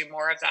trying to do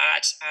more of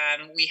that.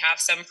 We have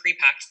some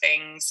pre-packed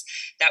things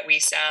that we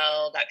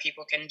sell that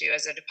people can do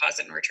as a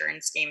deposit and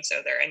return scheme.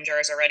 So they're in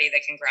jars already,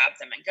 they can grab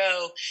them and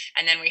go.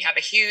 And then we have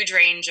a huge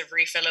range of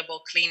refillable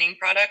cleaning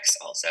products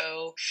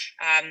also,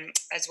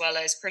 as well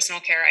as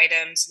personal care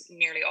items,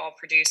 nearly all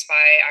produced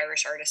by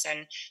Irish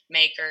artisan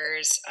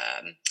makers.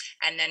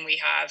 And then we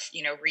have,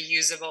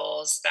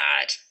 reusables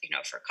that,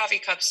 for coffee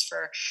cups,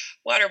 for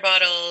water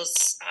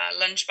bottles,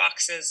 lunch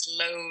boxes,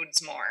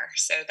 loads more.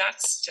 So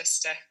that's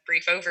just a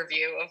brief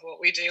overview of what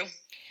we do.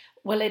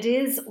 Well, it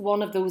is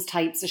one of those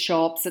types of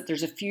shops that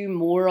there's a few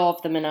more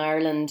of them in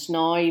Ireland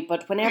now,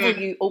 but whenever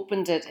you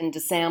opened it in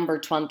December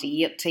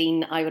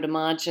 2018, I would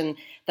imagine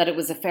that it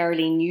was a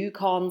fairly new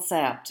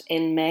concept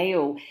in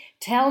Mayo.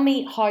 Tell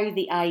me how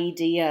the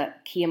idea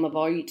came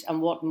about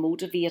and what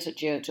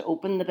motivated you to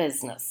open the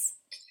business.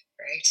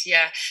 Right,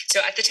 yeah.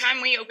 So at the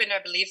time we opened,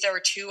 I believe there were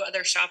 2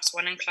 other shops,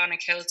 one in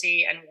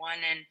Clonakilty and one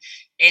in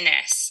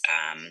Innis.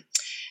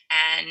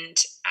 And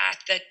at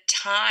the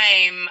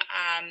time,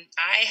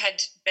 I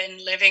had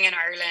been living in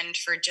Ireland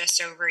for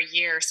just over a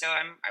year. So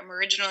I'm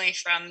originally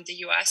from the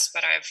US,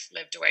 but I've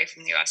lived away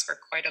from the US for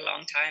quite a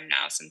long time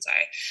now, since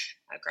I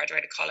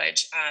graduated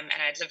college. And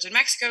I'd lived in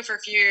Mexico for a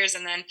few years,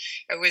 and then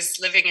I was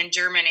living in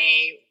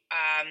Germany.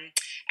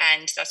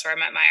 And that's where I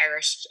met my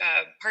Irish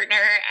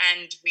partner.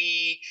 And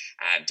we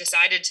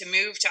decided to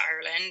move to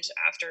Ireland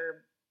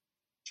after,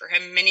 for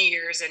him, many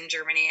years in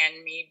Germany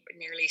and me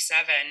nearly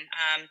 7.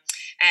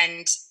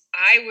 And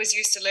I was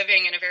used to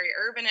living in a very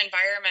urban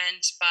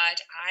environment,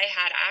 but I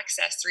had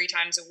access 3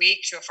 times a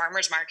week to a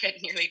farmer's market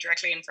nearly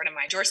directly in front of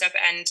my doorstep.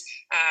 And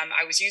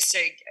I was used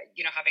to,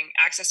 having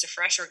access to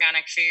fresh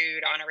organic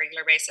food on a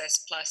regular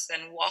basis, plus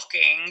then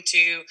walking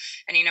to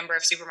any number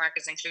of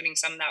supermarkets, including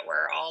some that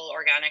were all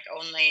organic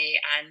only,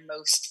 and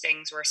most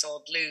things were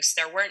sold loose.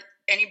 There weren't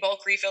any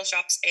bulk refill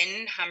shops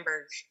in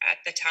Hamburg at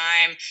the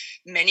time.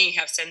 Many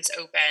have since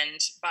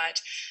opened,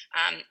 but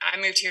I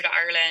moved here to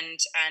Ireland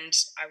and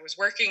I was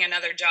working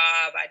another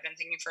job. I'd been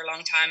thinking for a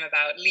long time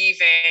about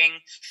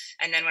leaving.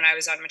 And then when I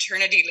was on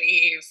maternity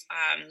leave,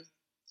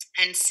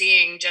 and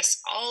seeing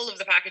just all of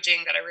the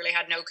packaging that I really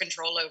had no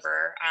control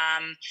over,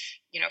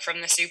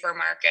 from the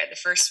supermarket. The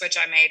first switch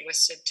I made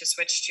was to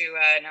switch to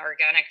an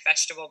organic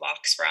vegetable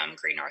box from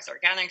Green North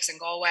Organics in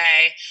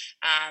Galway.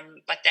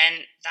 But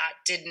then that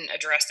didn't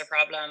address the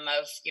problem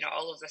of,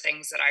 all of the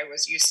things that I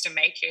was used to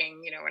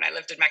making. When I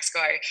lived in Mexico,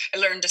 I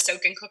learned to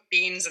soak and cook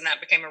beans, and that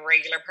became a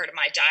regular part of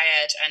my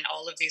diet. And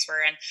all of these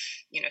were in,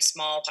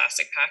 small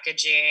plastic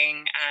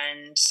packaging.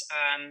 And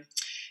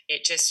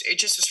it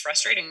just was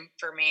frustrating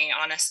for me,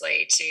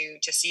 honestly,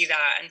 to see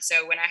that. And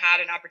so when I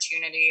had an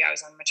opportunity, I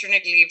was on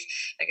maternity leave,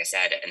 like I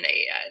said, and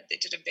they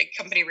did a big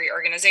company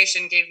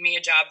reorganization, gave me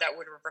a job that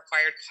would have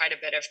required quite a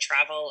bit of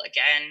travel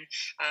again,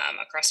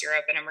 across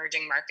Europe and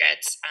emerging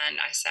markets. And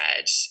I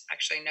said,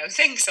 actually, no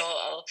thanks.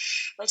 I'll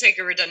take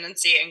a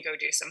redundancy and go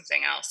do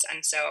something else.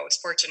 And so I was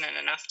fortunate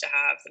enough to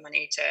have the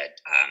money to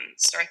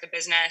start the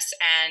business.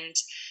 And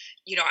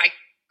I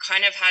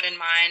kind of had in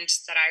mind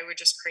that I would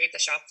just create the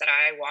shop that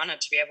I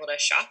wanted to be able to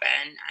shop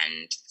in,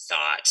 and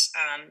thought,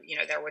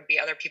 there would be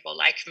other people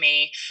like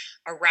me.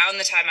 Around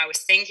the time I was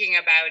thinking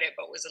about it,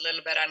 but was a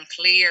little bit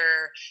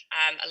unclear,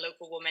 a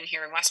local woman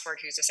here in Westport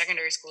who's a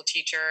secondary school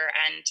teacher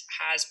and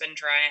had been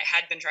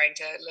trying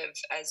to live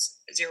as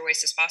zero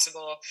waste as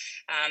possible,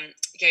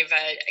 gave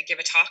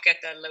a talk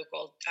at the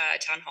local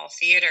town hall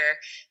theater,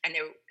 and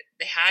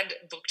they had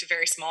booked a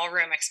very small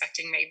room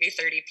expecting maybe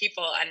 30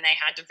 people, and they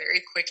had to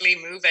very quickly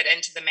move it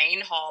into the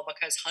main hall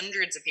because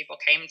hundreds of people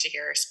came to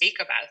hear her speak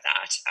about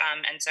that.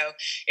 And so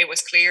it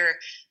was clear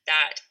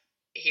that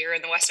here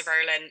in the west of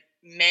Ireland,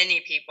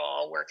 many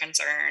people were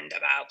concerned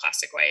about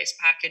plastic waste,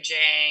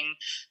 packaging,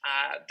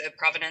 the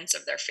provenance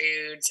of their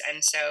foods.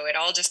 And so it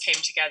all just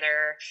came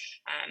together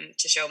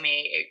to show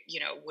me it,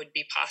 would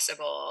be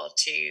possible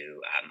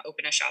to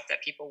open a shop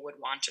that people would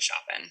want to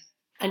shop in.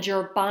 And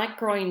your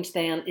background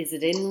then, is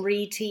it in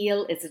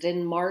retail? Is it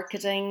in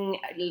marketing?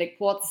 Like,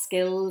 what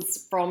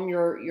skills from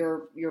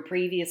your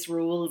previous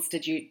roles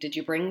did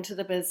you bring to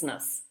the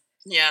business?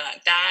 Yeah,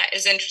 that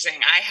is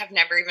interesting. I have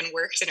never even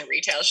worked in a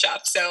retail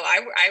shop. So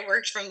I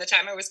worked from the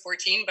time I was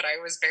 14, but I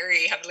was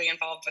very heavily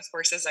involved with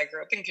horses. I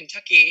grew up in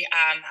Kentucky,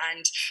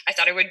 and I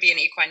thought I would be an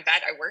equine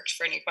vet. I worked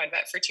for an equine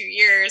vet for 2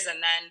 years, and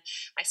then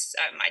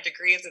my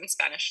degree is in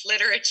Spanish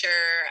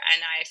literature,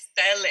 and I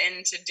fell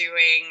into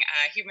doing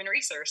human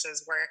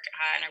resources work,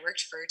 and I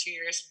worked for 2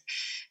 years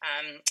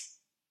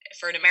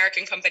for an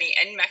American company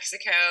in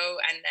Mexico,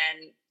 and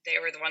then they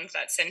were the ones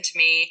that sent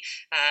me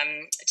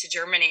to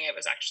Germany. It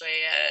was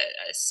actually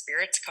a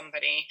spirits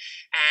company,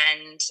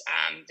 and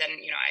then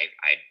I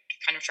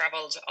kind of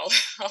traveled all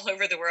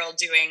over the world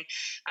doing.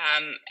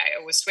 I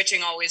was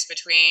switching always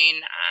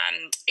between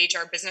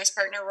HR business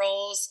partner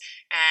roles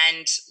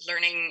and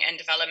learning and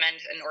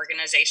development and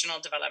organizational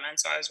development.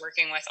 So I was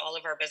working with all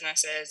of our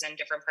businesses in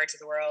different parts of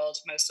the world,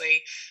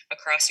 mostly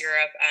across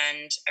Europe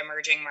and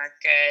emerging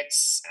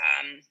markets.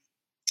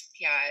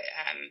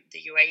 The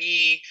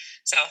UAE,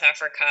 South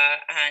Africa,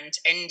 and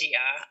India.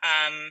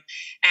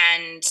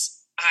 And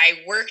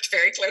I worked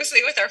very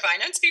closely with our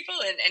finance people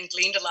and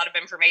gleaned a lot of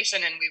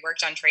information, and we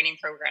worked on training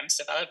programs,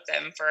 developed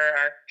them for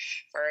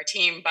our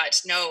team.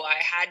 But no,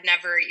 I had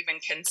never even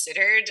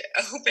considered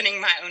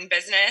opening my own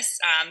business.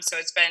 So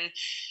it's been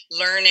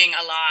learning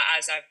a lot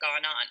as I've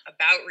gone on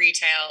about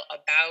retail,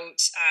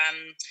 about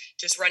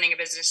just running a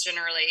business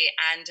generally,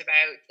 and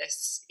about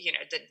this,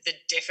 the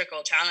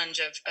difficult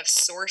challenge of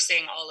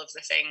sourcing all of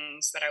the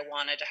things that I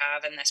wanted to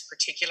have in this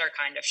particular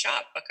kind of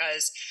shop,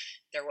 because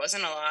there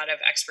wasn't a lot of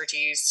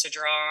expertise to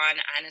draw on,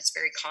 and it's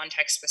very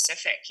context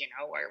specific,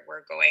 where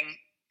we're going,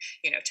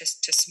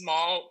 to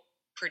small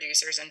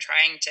producers and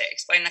trying to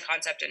explain the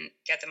concept and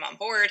get them on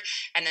board.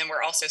 And then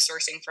we're also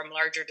sourcing from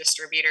larger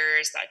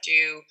distributors that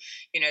do,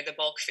 the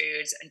bulk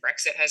foods, and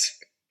Brexit has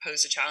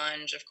posed a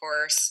challenge, of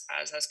course,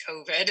 as has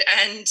COVID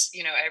and,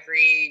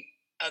 every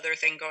other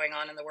thing going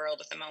on in the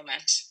world at the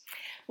moment.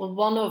 Well,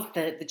 one of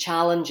the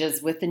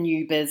challenges with a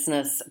new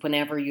business,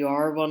 whenever you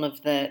are one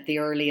of the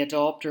early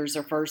adopters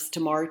or first to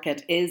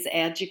market, is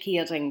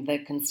educating the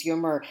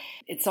consumer.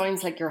 It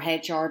sounds like your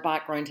HR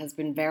background has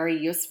been very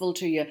useful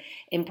to you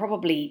in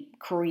probably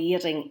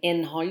creating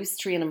in-house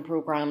training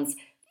programs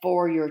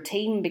for your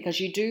team, because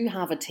you do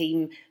have a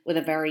team with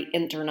a very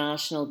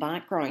international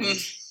background.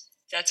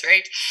 That's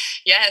right.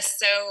 Yes.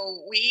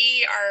 So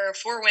we are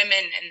 4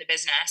 women in the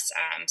business.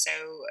 So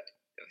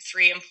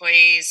 3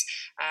 employees,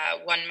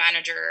 1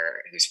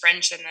 manager who's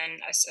French, and then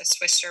a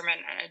Swiss German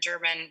and a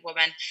German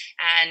woman.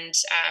 And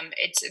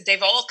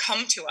they've all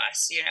come to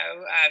us,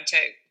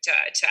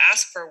 to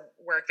ask for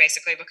work,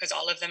 basically, because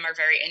all of them are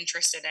very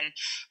interested in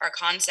our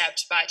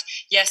concept. But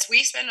yes,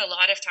 we spend a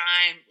lot of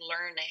time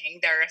learning.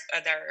 There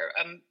are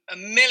a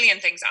million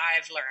things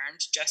I've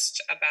learned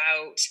just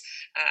about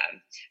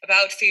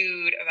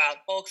food,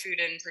 about bulk food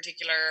in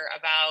particular,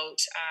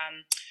 about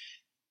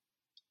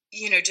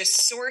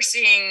just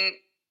sourcing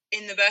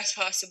in the best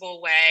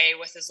possible way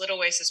with as little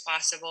waste as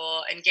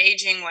possible,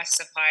 engaging with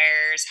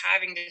suppliers,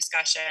 having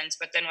discussions,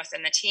 but then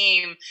within the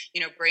team,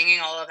 bringing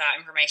all of that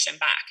information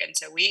back. And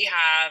so we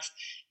have,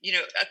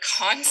 a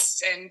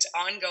constant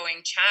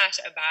ongoing chat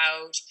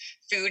about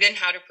food and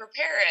how to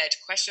prepare it,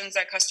 questions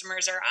that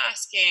customers are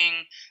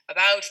asking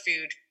about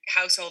food,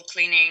 household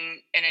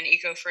cleaning in an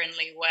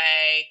eco-friendly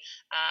way,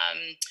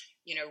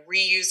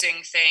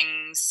 reusing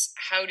things,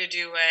 how to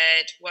do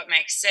it, what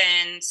makes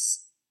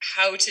sense,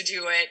 how to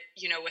do it,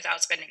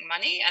 without spending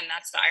money. And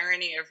that's the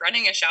irony of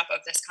running a shop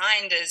of this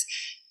kind is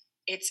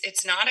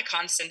it's not a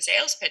constant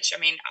sales pitch. I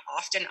mean,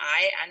 often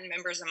I and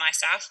members of my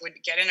staff would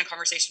get in a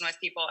conversation with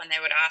people and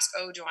they would ask,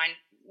 oh, do I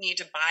need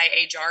to buy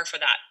a jar for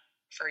that,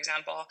 for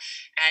example?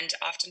 And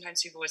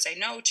oftentimes people would say,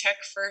 no, check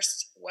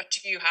first, what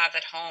do you have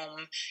at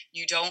home?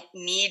 You don't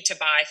need to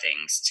buy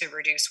things to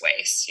reduce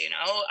waste.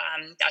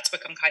 That's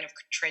become kind of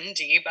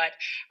trendy, but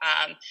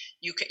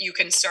you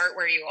can start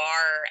where you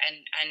are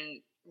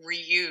and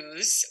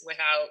reuse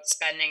without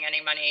spending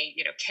any money,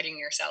 kidding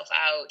yourself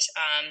out.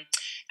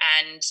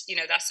 And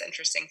that's the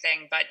interesting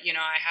thing. But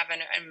I have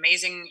an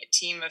amazing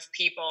team of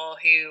people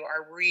who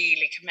are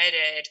really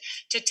committed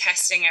to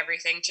testing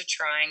everything, to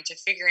trying, to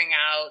figuring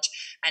out.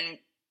 And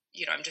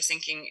I'm just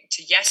thinking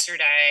to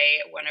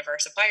yesterday, one of our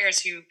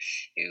suppliers who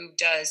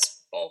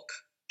does bulk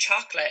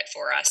chocolate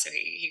for us. So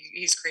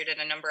he's created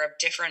a number of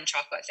different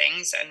chocolate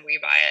things, and we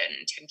buy it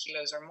in 10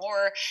 kilos or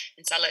more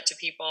and sell it to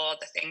people.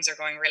 The things are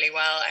going really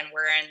well, and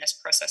we're in this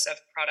process of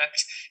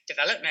product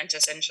development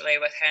essentially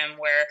with him,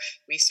 where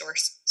we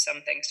source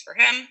some things for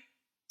him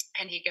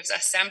and he gives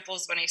us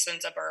samples when he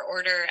sends up our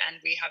order, and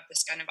we have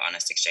this kind of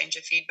honest exchange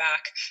of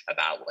feedback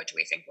about what do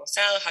we think will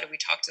sell, how do we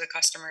talk to the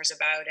customers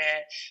about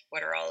it,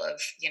 what are all of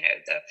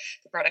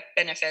the product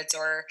benefits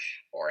or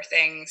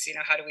things,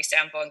 how do we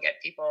sample and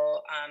get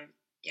people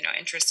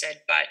interested.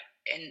 But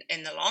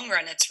in the long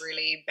run, it's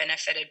really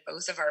benefited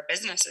both of our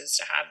businesses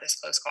to have this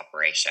close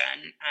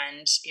cooperation,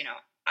 and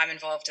I'm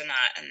involved in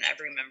that, and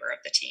every member of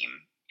the team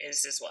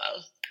is as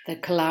well. The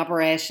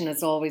collaboration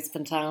is always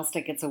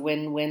fantastic. It's a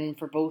win-win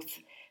for both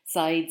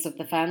sides of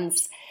the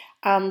fence.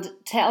 And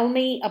tell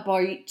me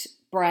about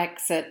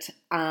Brexit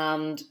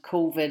and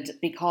COVID,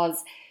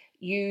 because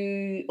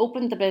you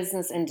opened the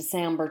business in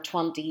December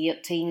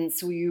 2018,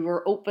 so you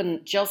were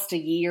open just a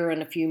year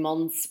and a few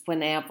months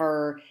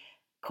whenever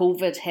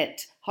COVID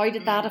hit. How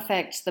did that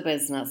affect the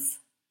business?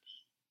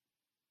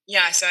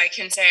 Yeah, so I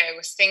can say I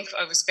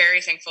was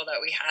very thankful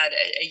that we had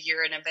a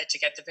year and a bit to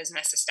get the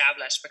business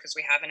established, because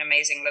we have an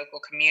amazing local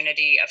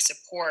community of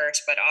support.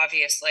 But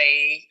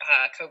obviously,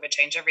 COVID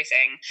changed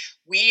everything.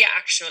 We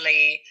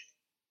actually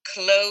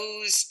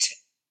closed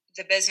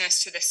the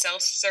business to the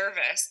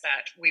self-service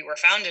that we were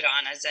founded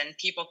on, as in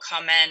people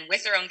come in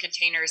with their own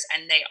containers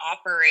and they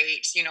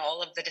operate,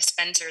 all of the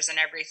dispensers and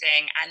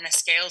everything and the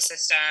scale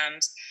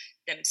systems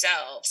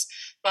themselves.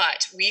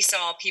 But we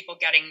saw people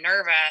getting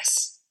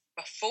nervous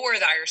before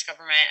the Irish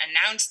government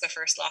announced the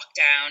first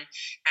lockdown.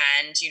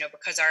 And,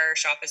 because our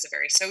shop is a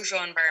very social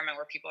environment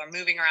where people are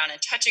moving around and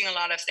touching a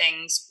lot of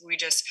things, we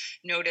just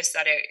noticed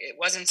that it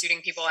wasn't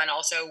suiting people. And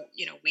also,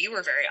 we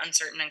were very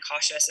uncertain and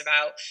cautious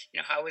about,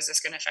 how was this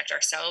going to affect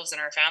ourselves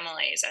and our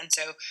families? And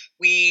so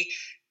we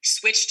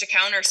switched to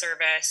counter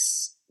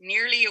service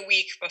nearly a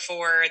week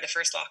before the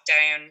first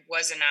lockdown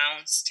was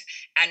announced,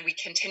 and we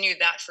continued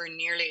that for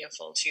nearly a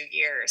full 2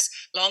 years,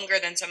 longer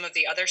than some of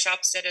the other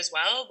shops did as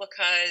well,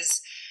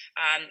 because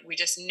we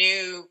just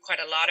knew quite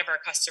a lot of our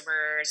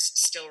customers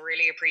still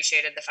really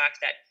appreciated the fact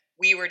that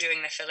we were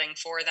doing the filling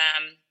for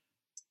them.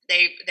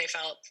 They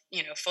felt,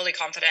 fully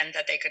confident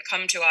that they could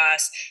come to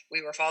us.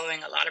 We were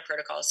following a lot of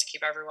protocols to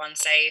keep everyone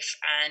safe,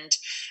 and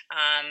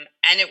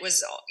it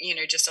was,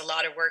 just a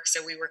lot of work.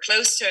 So we were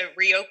close to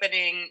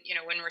reopening,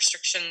 when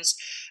restrictions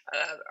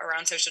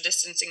around social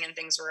distancing and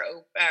things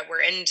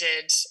were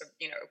ended,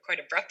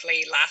 quite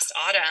abruptly last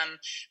autumn.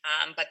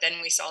 But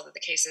then we saw that the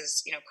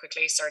cases,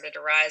 quickly started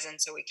to rise, and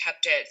so we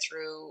kept it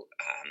through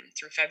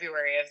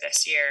February of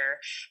this year.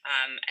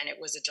 And it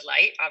was a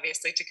delight,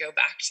 obviously, to go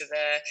back to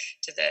the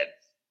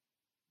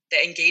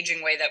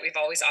engaging way that we've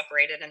always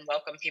operated and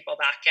welcome people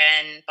back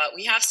in. But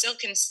we have still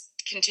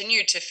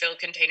continued to fill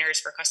containers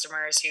for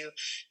customers who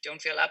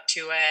don't feel up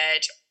to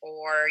it,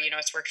 or,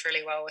 it's worked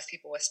really well with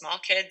people with small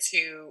kids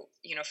who,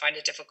 find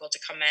it difficult to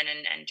come in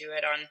and do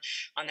it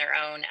on their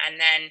own. And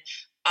then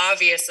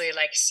obviously,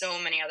 like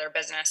so many other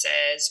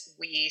businesses,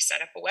 we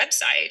set up a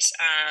website.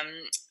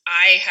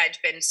 I had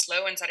been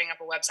slow in setting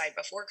up a website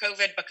before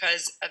COVID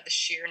because of the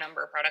sheer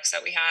number of products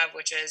that we have,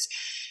 which is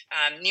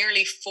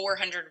nearly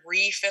 400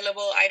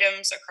 refillable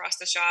items across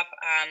the shop.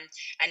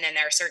 And then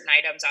there are certain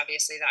items,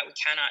 obviously, that we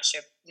cannot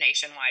ship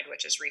nationwide,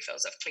 which is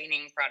refills of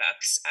cleaning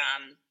products.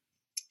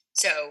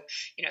 So,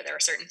 there were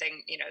certain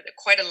things,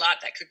 quite a lot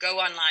that could go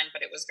online,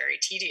 but it was very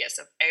tedious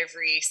of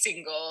every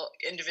single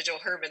individual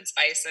herb and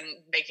spice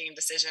and making a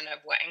decision of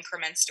what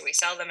increments do we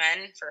sell them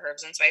in. For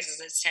herbs and spices,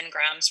 it's 10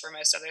 grams. For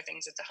most other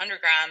things, it's 100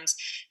 grams.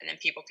 And then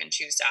people can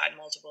choose to add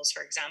multiples,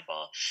 for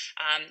example.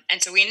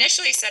 And so we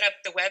initially set up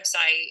the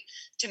website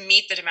to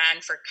meet the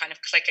demand for kind of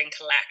click and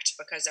collect,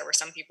 because there were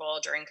some people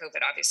during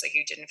COVID, obviously,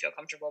 who didn't feel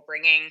comfortable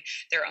bringing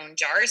their own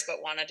jars,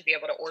 but wanted to be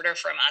able to order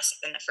from us.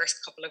 In the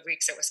first couple of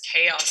weeks, it was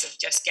chaos of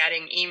just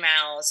getting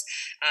emails,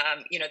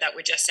 that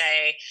would just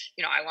say,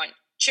 I want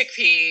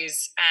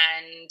chickpeas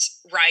and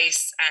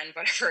rice and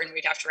whatever, and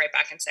we'd have to write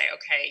back and say,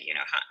 okay,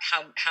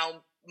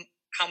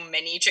 how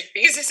many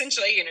chickpeas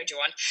essentially, do you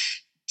want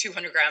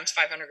 200 grams,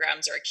 500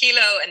 grams, or a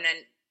kilo? And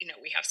then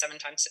we have 7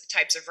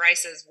 types of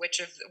rices. Which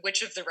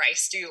of the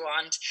rice do you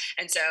want?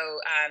 And so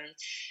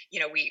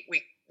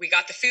we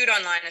got the food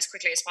online as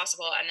quickly as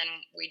possible, and then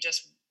we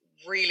just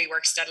really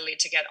worked steadily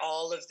to get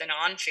all of the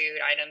non-food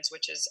items,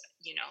 which is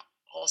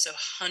also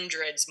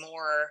hundreds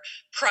more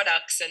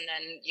products, and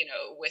then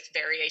with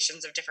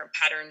variations of different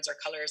patterns or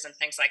colors and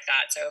things like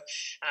that. So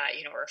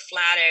we're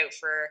flat out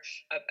for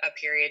a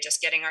period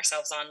just getting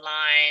ourselves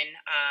online,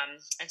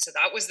 and so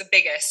that was the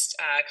biggest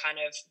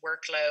kind of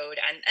workload,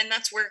 and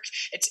that's worked.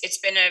 It's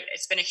been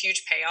a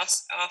huge payoff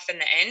off in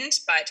the end,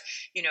 but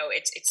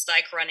it's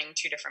like running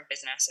 2 different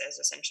businesses,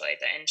 essentially,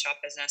 the in-shop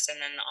business and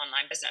then the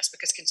online business,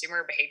 because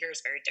consumer behavior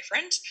is very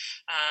different,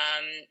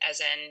 as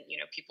in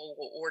people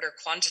will order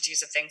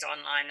quantities of things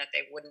online that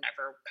they wouldn't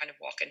ever kind of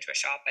walk into a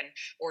shop and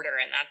order,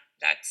 and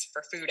that's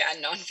for food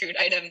and non-food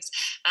items.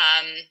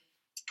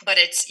 But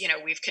it's,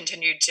 we've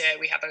continued to,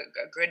 we have a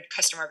good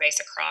customer base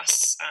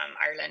across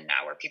Ireland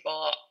now, where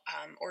people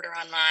order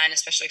online,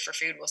 especially for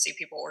food. We'll see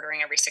people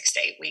ordering every 6 to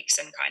 8 weeks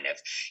and kind of,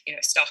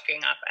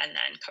 stocking up and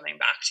then coming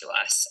back to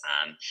us.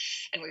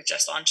 And we've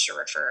just launched a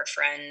refer a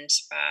friend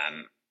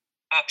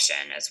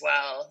option as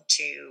well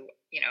to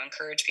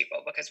encourage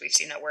people, because we've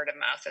seen that word of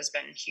mouth has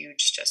been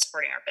huge to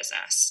supporting our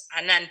business.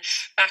 And then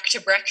back to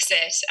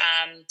Brexit.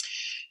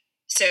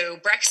 So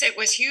Brexit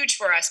was huge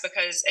for us,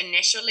 because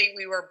initially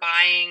we were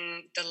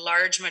buying the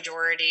large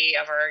majority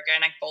of our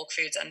organic bulk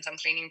foods and some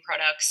cleaning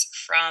products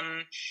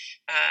from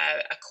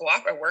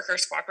a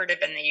workers' cooperative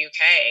in the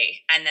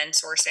UK, and then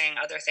sourcing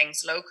other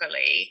things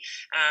locally.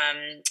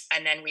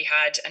 And then we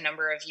had a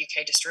number of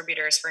UK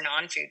distributors for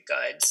non-food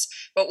goods.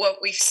 But what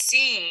we've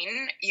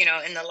seen,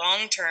 in the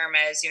long term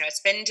is,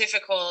 it's been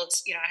difficult.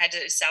 I had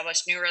to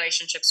establish new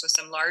relationships with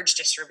some large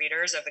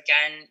distributors of,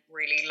 again,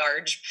 really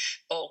large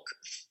bulk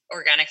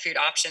organic food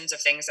options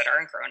of things that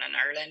aren't grown in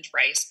Ireland: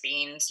 rice,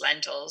 beans,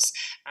 lentils,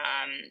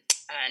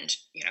 and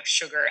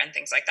sugar and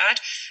things like that.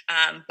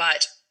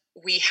 But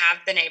we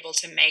have been able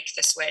to make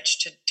the switch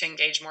to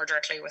engage more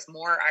directly with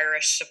more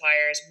Irish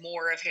suppliers,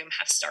 more of whom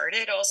have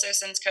started also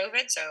since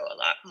COVID. So a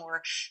lot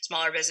more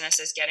smaller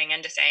businesses getting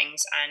into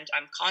things, and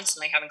I'm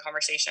constantly having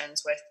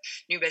conversations with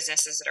new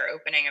businesses that are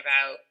opening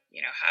about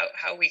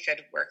how we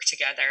could work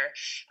together.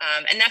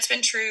 And that's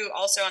been true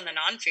also on the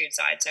non-food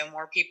side. So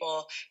more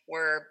people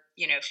were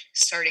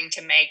starting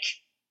to make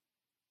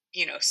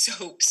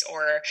soaps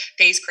or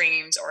face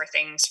creams or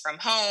things from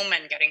home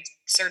and getting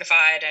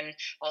certified and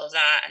all of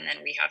that. And then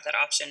we have that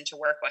option to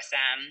work with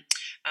them.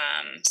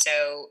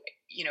 So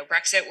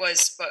Brexit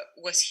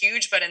was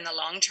huge, but in the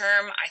long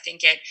term, I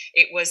think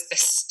it was the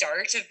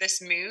start of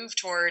this move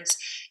towards,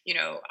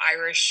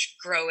 Irish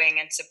growing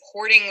and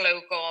supporting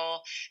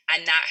local.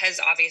 And that has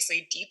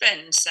obviously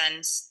deepened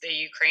since the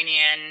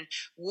Ukrainian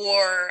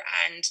war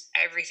and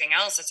everything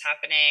else that's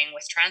happening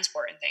with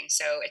transport and things.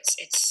 So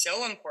it's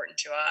so important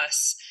to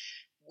us.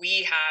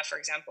 We have, for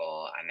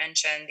example, I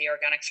mentioned the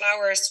organic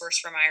flours sourced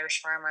from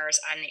Irish farmers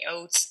and the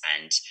oats,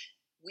 and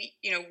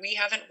we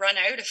haven't run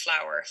out of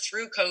flour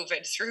through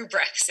COVID, through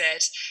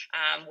Brexit,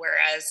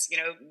 whereas,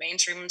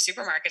 mainstream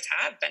supermarkets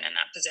have been in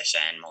that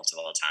position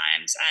multiple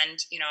times. And,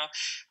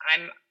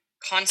 I'm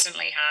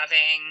constantly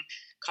having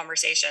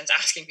conversations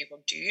asking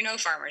people, do you know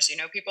farmers? Do you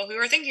know people who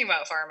are thinking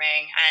about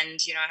farming? And,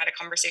 I had a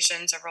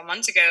conversation several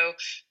months ago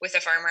with a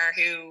farmer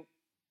who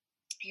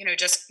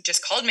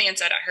just called me and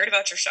said, I heard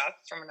about your shop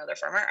from another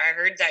farmer. I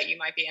heard that you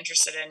might be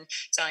interested in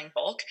selling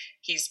bulk.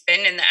 He's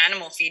been in the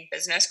animal feed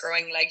business,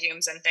 growing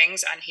legumes and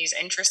things, and he's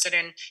interested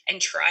in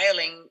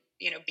trialing,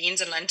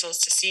 beans and lentils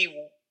to see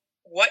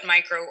what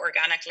micro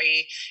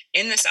organically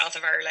in the south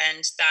of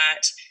Ireland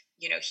that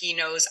he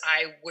knows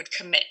I would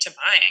commit to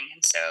buying.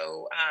 And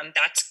so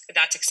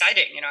that's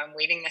exciting. I'm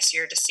waiting this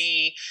year to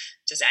see,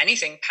 does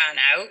anything pan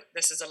out?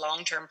 This is a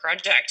long-term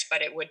project,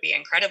 but it would be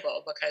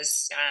incredible,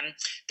 because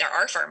there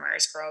are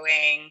farmers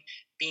growing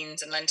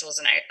beans and lentils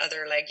and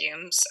other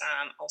legumes,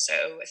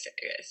 also with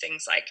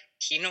things like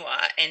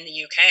quinoa in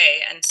the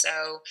UK. And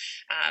so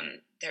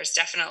there's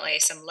definitely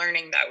some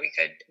learning that we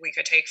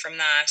could take from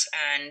that.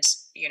 And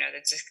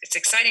it's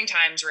exciting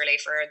times, really,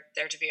 for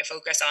there to be a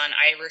focus on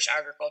Irish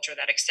agriculture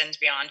that extends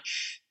beyond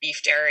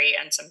beef, dairy,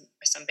 and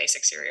some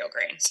basic cereal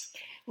grains.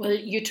 Well,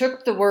 you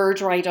took the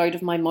word right out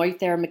of my mouth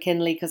there,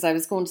 McKinley, because I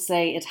was going to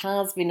say it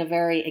has been a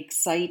very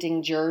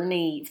exciting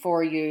journey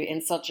for you in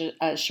such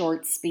a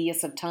short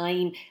space of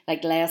time,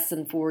 like less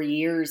than 4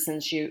 years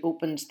since you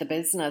opened the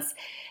business.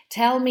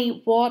 Tell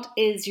me, what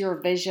is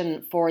your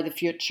vision for the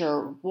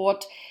future?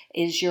 What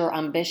is your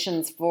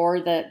ambitions for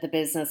the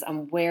business,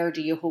 and where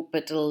do you hope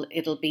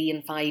it'll be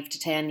in 5 to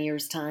 10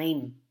 years'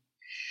 time?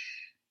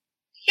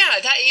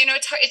 Yeah, that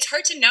it's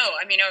hard to know.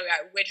 I mean,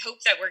 I would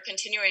hope that we're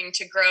continuing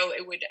to grow.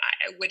 I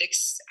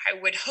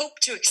would hope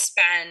to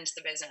expand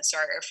the business.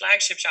 Our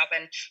flagship shop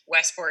in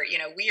Westport.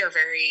 We are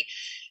very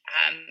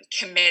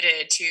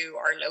committed to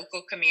our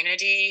local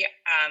community.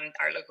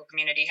 Our local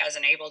community has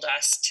enabled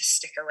us to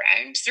stick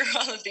around through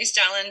all of these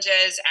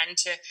challenges and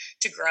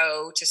to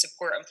grow, to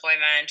support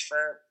employment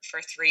for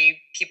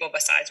three people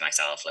besides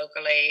myself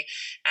locally.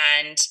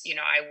 And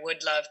I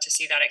would love to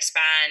see that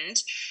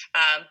expand.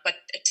 But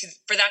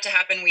for that to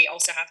happen, we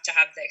also have to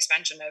have the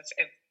expansion of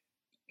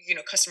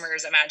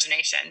customers'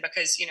 imagination,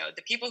 because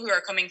the people who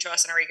are coming to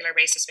us on a regular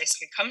basis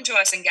basically come to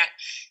us and get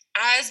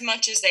as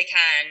much as they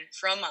can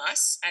from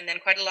us. And then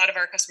quite a lot of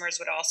our customers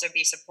would also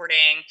be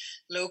supporting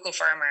local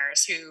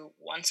farmers who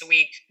once a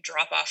week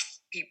drop off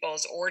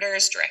people's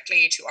orders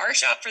directly to our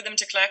shop for them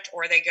to collect,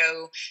 or they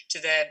go to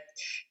the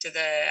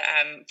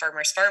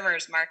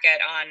farmers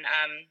market on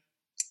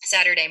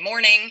Saturday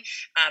morning,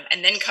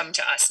 and then come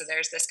to us. So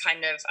there's this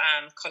kind of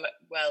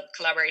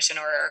collaboration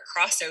or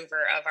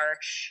crossover of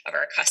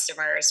our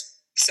customers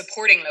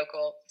supporting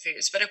local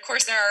foods. But of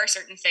course, there are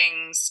certain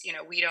things,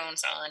 we don't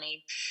sell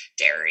any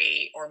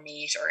dairy or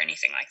meat or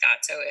anything like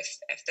that. So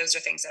if those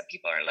are things that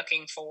people are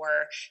looking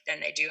for,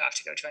 then they do have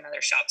to go to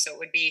another shop. So it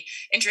would be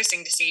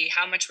interesting to see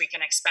how much we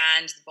can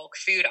expand the bulk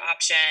food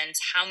options,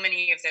 how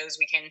many of those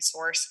we can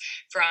source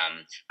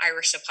from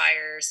Irish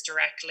suppliers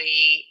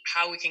directly,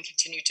 how we can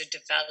continue to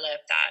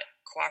develop that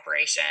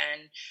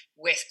cooperation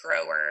with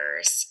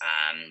growers,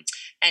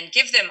 and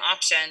give them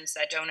options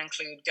that don't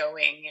include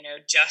going,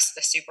 just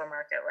the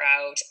supermarket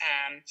route.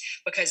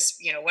 Because,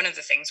 one of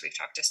the things we've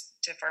talked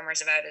to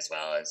farmers about as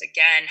well is,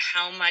 again,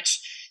 how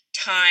much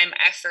time,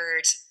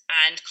 effort,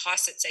 and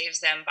cost it saves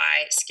them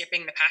by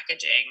skipping the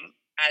packaging,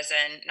 as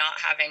in not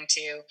having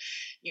to,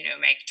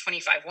 make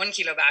 25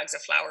 1-kilo bags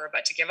of flour,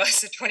 but to give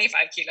us a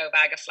 25-kilo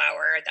bag of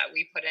flour that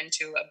we put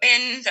into a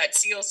bin that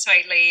seals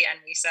tightly and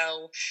we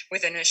sell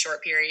within a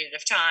short period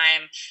of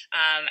time.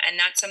 And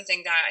that's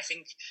something that I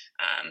think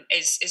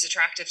is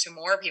attractive to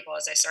more people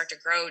as they start to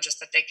grow, just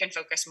that they can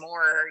focus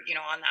more,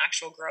 on the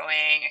actual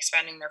growing,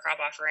 expanding their crop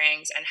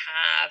offerings, and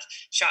have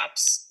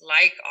shops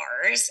like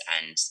ours,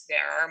 and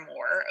there are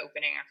more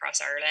opening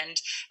across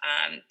Ireland,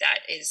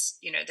 that is,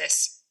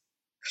 this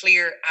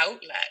clear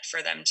outlet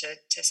for them to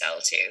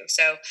sell to.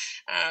 So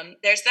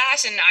there's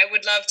that, and I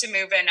would love to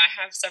move in. I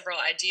have several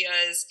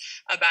ideas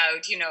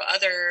about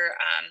other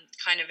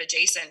kind of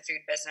adjacent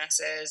food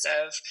businesses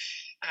of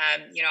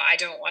I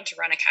don't want to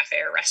run a cafe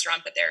or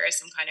restaurant, but there is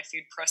some kind of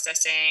food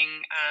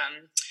processing,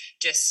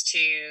 just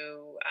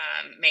to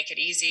make it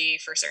easy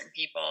for certain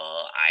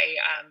people. I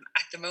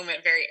at the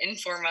moment very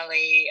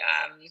informally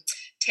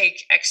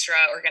take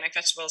extra organic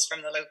vegetables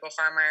from the local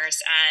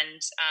farmers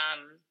and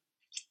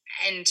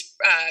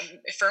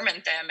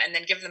ferment them, and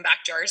then give them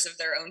back jars of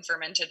their own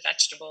fermented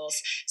vegetables.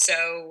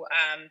 So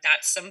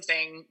that's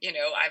something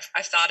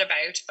I've thought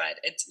about, but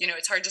it's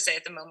hard to say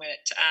at the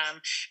moment.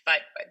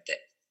 But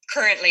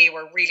currently,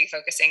 we're really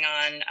focusing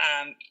on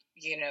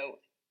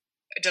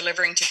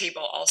delivering to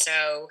people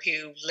also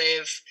who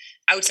live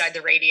outside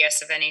the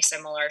radius of any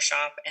similar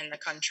shop in the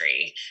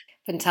country.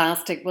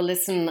 Fantastic. Well,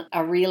 listen,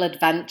 a real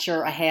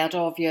adventure ahead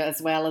of you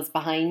as well as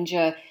behind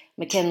you.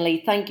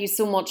 McKinley, thank you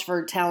so much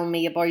for telling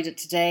me about it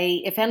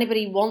today. If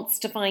anybody wants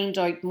to find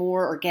out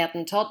more or get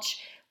in touch,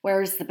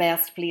 where's the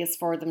best place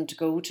for them to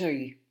go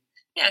to?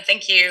 Yeah,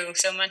 thank you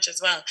so much as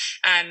well.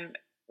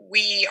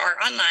 We are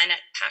online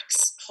at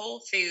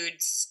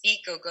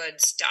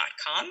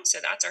paxwholefoodsecogoods.com. So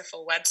that's our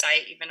full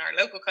website. Even our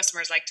local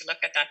customers like to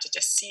look at that to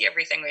just see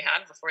everything we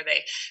have before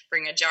they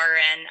bring a jar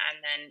in.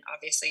 And then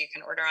obviously you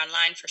can order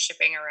online for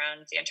shipping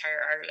around the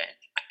entire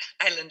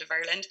island of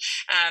Ireland.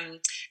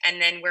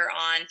 And then we're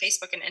on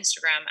Facebook and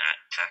Instagram at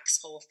Pax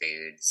Whole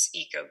Foods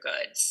Eco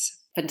Goods.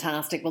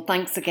 Fantastic. Well,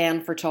 thanks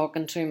again for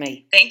talking to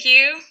me. Thank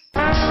you.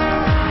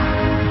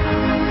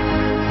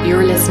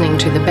 You're listening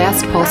to the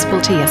best possible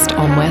taste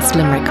on West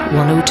Limerick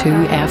 102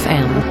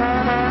 FM.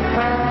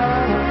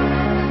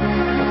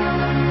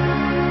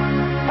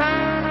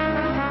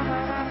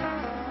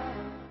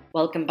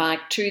 Welcome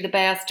back to the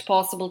best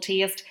possible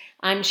taste.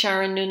 I'm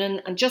Sharon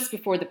Noonan, and just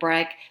before the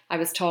break, I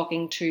was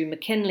talking to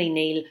McKinley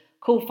Neal,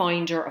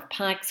 co-founder of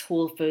Pax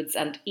Whole Foods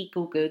and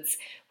Eco Goods,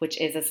 which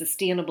is a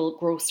sustainable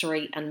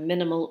grocery and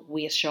minimal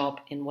waste shop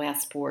in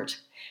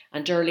Westport.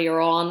 And earlier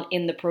on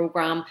in the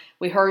programme,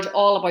 we heard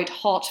all about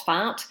Hot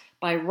Fat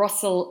by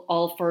Russell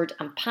Alford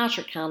and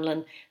Patrick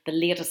Hanlon, the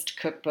latest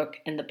cookbook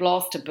in the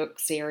Blasta book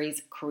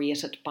series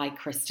created by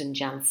Kristen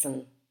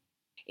Jensen.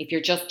 If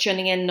you're just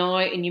tuning in now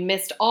and you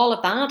missed all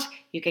of that,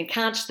 you can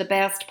catch the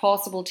Best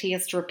Possible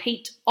Taste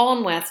repeat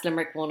on West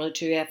Limerick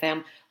 102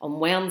 FM on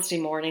Wednesday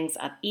mornings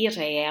at 8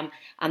 a.m,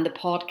 and the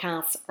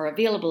podcasts are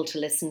available to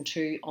listen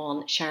to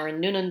on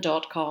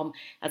SharonNoonan.com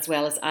as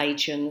well as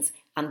iTunes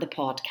and the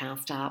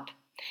podcast app.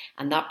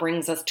 And that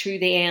brings us to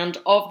the end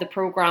of the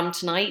programme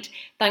tonight.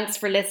 Thanks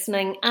for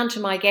listening, and to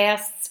my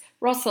guests,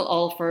 Russell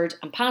Alford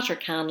and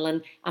Patrick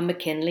Hanlon and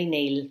McKinley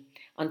Neal.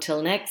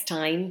 Until next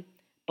time,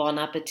 bon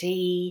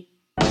appetit.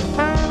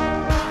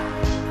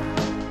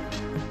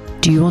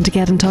 Do you want to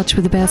get in touch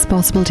with the Best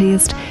Possible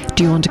Taste?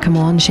 Do you want to come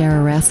on,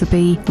 share a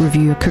recipe,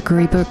 review a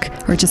cookery book,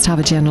 or just have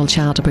a general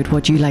chat about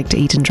what you like to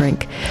eat and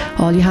drink?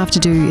 All you have to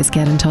do is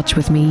get in touch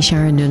with me,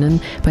 Sharon Noonan,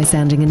 by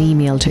sending an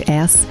email to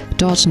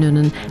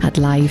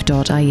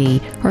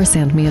s.noonan@live.ie or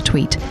send me a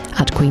tweet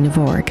 @Queen of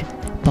Org.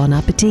 Bon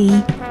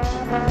appetit!